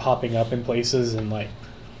always popping up in places and like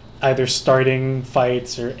either starting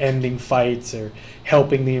fights or ending fights or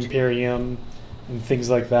helping the Imperium and things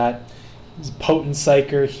like that. He's a potent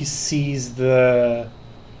psyker. He sees the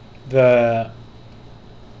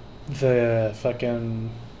fucking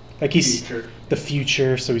like he's Future. the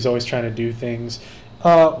future, so he's always trying to do things.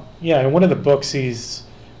 Yeah, in one of the books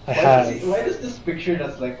Why does this picture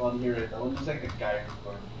that's like on here right now looks like a guy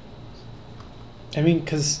recording? I mean,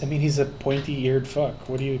 he's a pointy-eared fuck.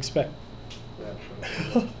 What do you expect? Yeah,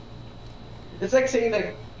 true. It's like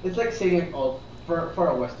saying all for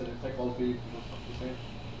a Western. It's like all three people look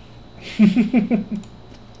the same.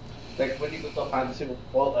 Like when you go to a fantasy,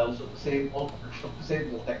 all elves look the same, all orcs look the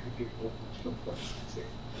same. Well, technically, all orcs look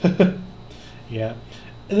the same. Yeah.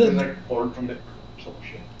 They're like born from the some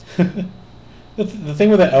shit. The thing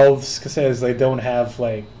with the elves, cause is they don't have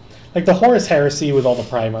like the Horus Heresy with all the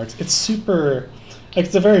Primarchs. It's super, like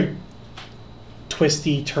it's a very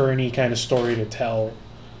twisty, turny kind of story to tell.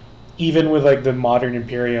 Even with like the modern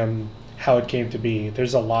Imperium, how it came to be,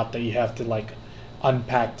 there's a lot that you have to like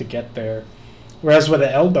unpack to get there. Whereas with the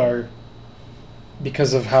Eldar,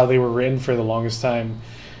 because of how they were written for the longest time,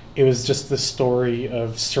 it was just the story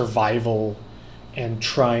of survival and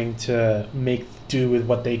trying to make do with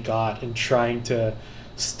what they got and trying to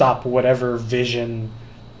stop whatever vision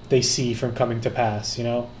they see from coming to pass, you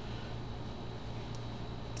know?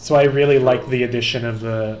 So I really like the addition of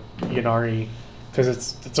the Ynnari because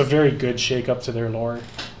it's a very good shake-up to their lore,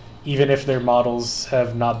 even if their models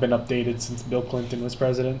have not been updated since Bill Clinton was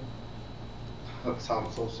president. That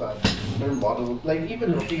sounds so sad. Their model, like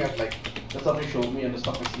even looking at like the stuff they showed me and the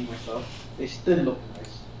stuff I see myself, they still look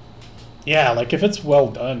nice. Yeah, like if it's well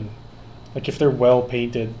done, like if they're well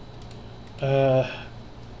painted. Yeah,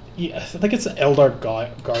 I think it's the Eldar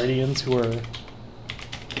Guardians who are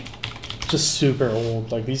just super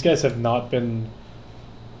old. Like these guys have not been.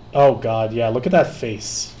 Oh god, yeah! Look at that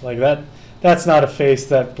face. Like that's not a face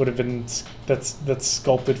that would have been that's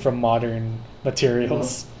sculpted from modern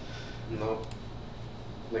materials. No.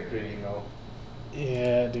 Like really no.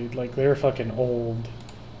 Yeah, dude. Like they're fucking old.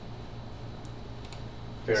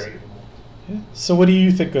 Very old. Yeah. So what do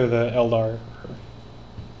you think of the Eldar?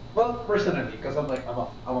 Well, personally, because I'm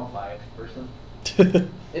a biased person.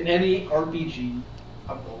 In any RPG,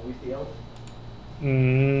 I'm always the elf.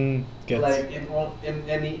 Gets. Like in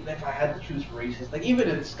any, if I had to choose races, like even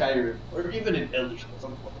in Skyrim or even in Elder Scrolls,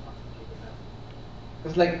 I'm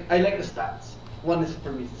because like I like the stats. One is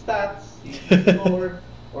for me the stats, the lore,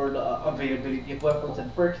 or the availability of weapons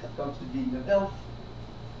and perks that comes to being an elf.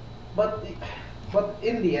 But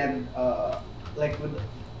in the end, like with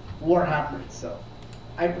Warhammer itself,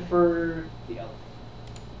 I prefer the elf.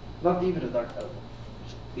 Not even the dark elf,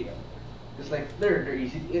 just the elf. It's like they're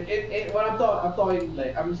easy. What I'm talking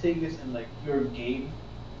like I'm saying this in like your game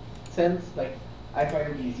sense. Like I find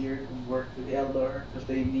it easier to work with Eldar because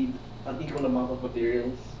they need an equal amount of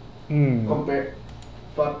materials compared.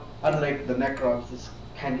 But unlike the Necrons, it's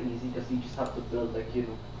kind of easy because you just have to build like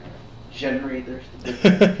generators to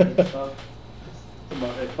build and stuff. That's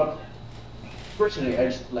about it. But personally, I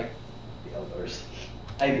just like the Eldars.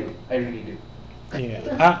 I do. I really do.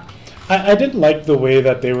 Yeah. I didn't like the way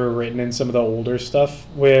that they were written in some of the older stuff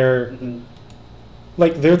where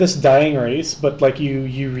like they're this dying race, but like you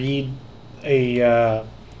read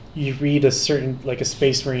a certain like a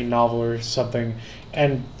Space Marine novel or something,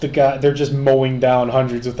 and they're just mowing down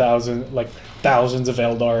thousands of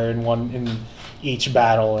Eldar in each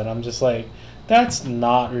battle, and I'm just like, that's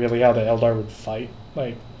not really how the Eldar would fight.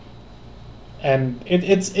 Like, and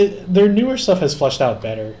their newer stuff has fleshed out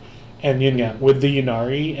better. And with the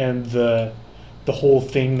Ynnari and the whole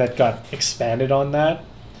thing that got expanded on that,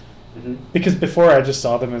 because before I just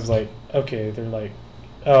saw them as like, okay, they're like,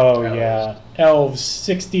 oh elves. Yeah, elves,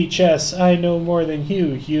 60 chess, I know more than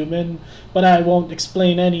you, human, but I won't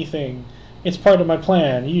explain anything. It's part of my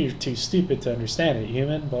plan. You're too stupid to understand it,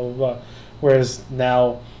 human, blah, blah, blah. Whereas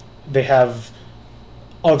now, they have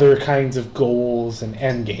other kinds of goals and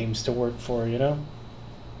end games to work for, you know?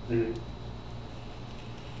 Mm.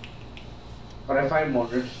 What I find more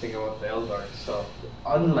interesting about the Eldar stuff,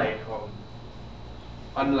 unlike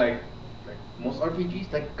like most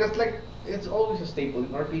RPGs, like because like it's always a staple in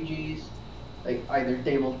RPGs, like either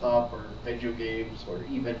tabletop or video games or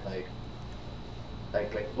even like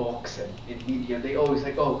books and in media. They always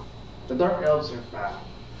like, oh, the Dark Elves are bad,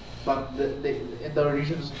 but the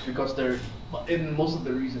reason is because they're in most of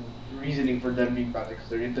the reasoning for them being bad because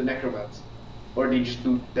they're into necromancy, or they just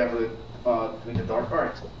do devil with the dark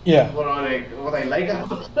arts. Yeah. What I like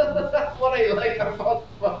about what I like about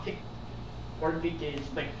fucking 40K is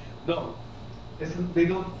like no, they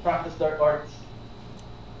don't practice dark arts.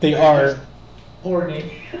 They They're are. just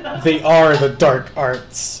horny. They are the dark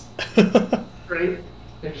arts. Right?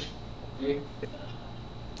 They're just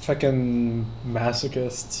Fucking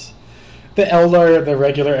masochists. The Eldar, the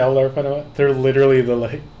regular Eldar, they're literally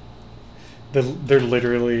they're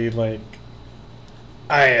literally like,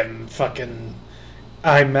 I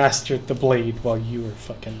mastered the blade while you were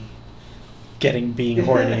fucking being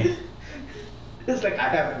horny. It's like I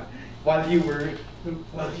haven't. While you were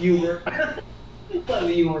while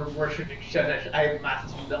you were worshiping Shadash, I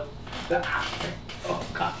mastered the aspect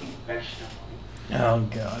of cutting vegetables. Oh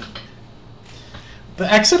god. The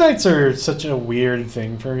Exodites are such a weird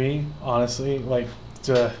thing for me, honestly. Like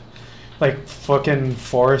fucking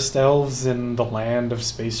forest elves in the land of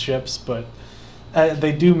spaceships, but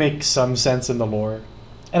they do make some sense in the lore.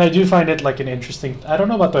 And I do find it like an interesting. I don't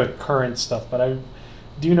know about the current stuff, but I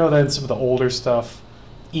do know that in some of the older stuff,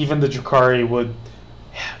 even the Drukhari would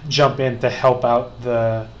jump in to help out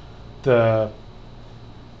the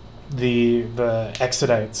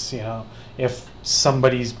Exodites. You know, if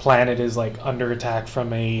somebody's planet is like under attack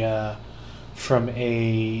from a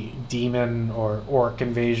demon or orc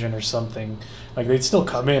invasion or something, like they'd still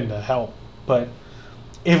come in to help. But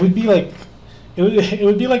it would be like it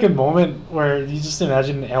would be like a moment where you just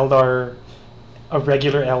imagine Eldar, a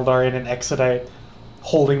regular Eldar and an Exodite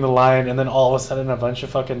holding the line, and then all of a sudden a bunch of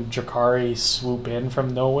fucking Drukhari swoop in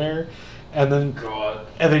from nowhere, and then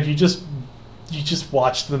you just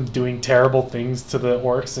watch them doing terrible things to the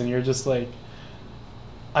orcs, and you're just like,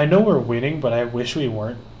 I know we're winning, but I wish we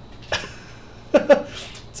weren't.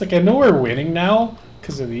 It's like, I know we're winning now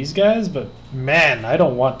because of these guys, but man, I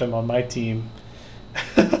don't want them on my team.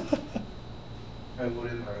 I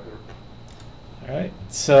wouldn't either. Alright,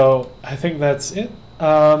 so I think that's it.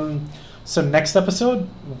 So next episode,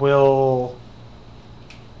 we'll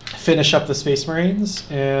finish up the Space Marines,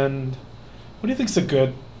 and what do you think's a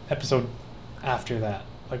good episode after that?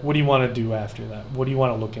 Like, what do you want to do after that? What do you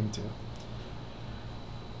want to look into?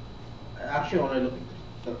 Actually, I want to look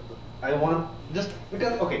into I want just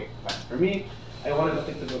because okay, fine. For me, I want to look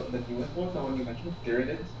into the newest ones. The one you mentioned,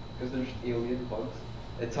 Tyranids, because there's alien bugs.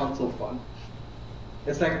 It sounds so fun.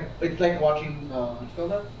 It's like watching what you call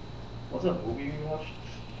that? What's that movie you watched?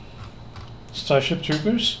 Starship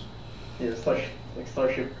Troopers? Yeah,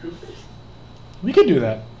 Starship Troopers. We could do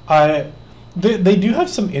that. They do have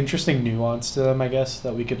some interesting nuance to them, I guess,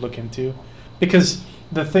 that we could look into. Because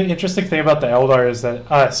the interesting thing about the Eldar is that,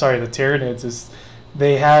 the Tyranids, is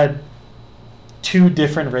they had two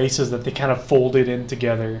different races that they kind of folded in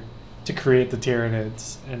together to create the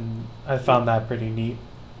Tyranids, and I found that pretty neat.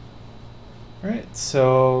 Alright,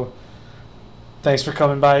 so thanks for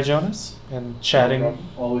coming by, Jonas, and chatting. No problem.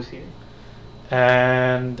 Always here.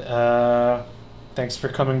 And thanks for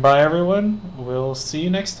coming by, everyone. We'll see you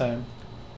next time.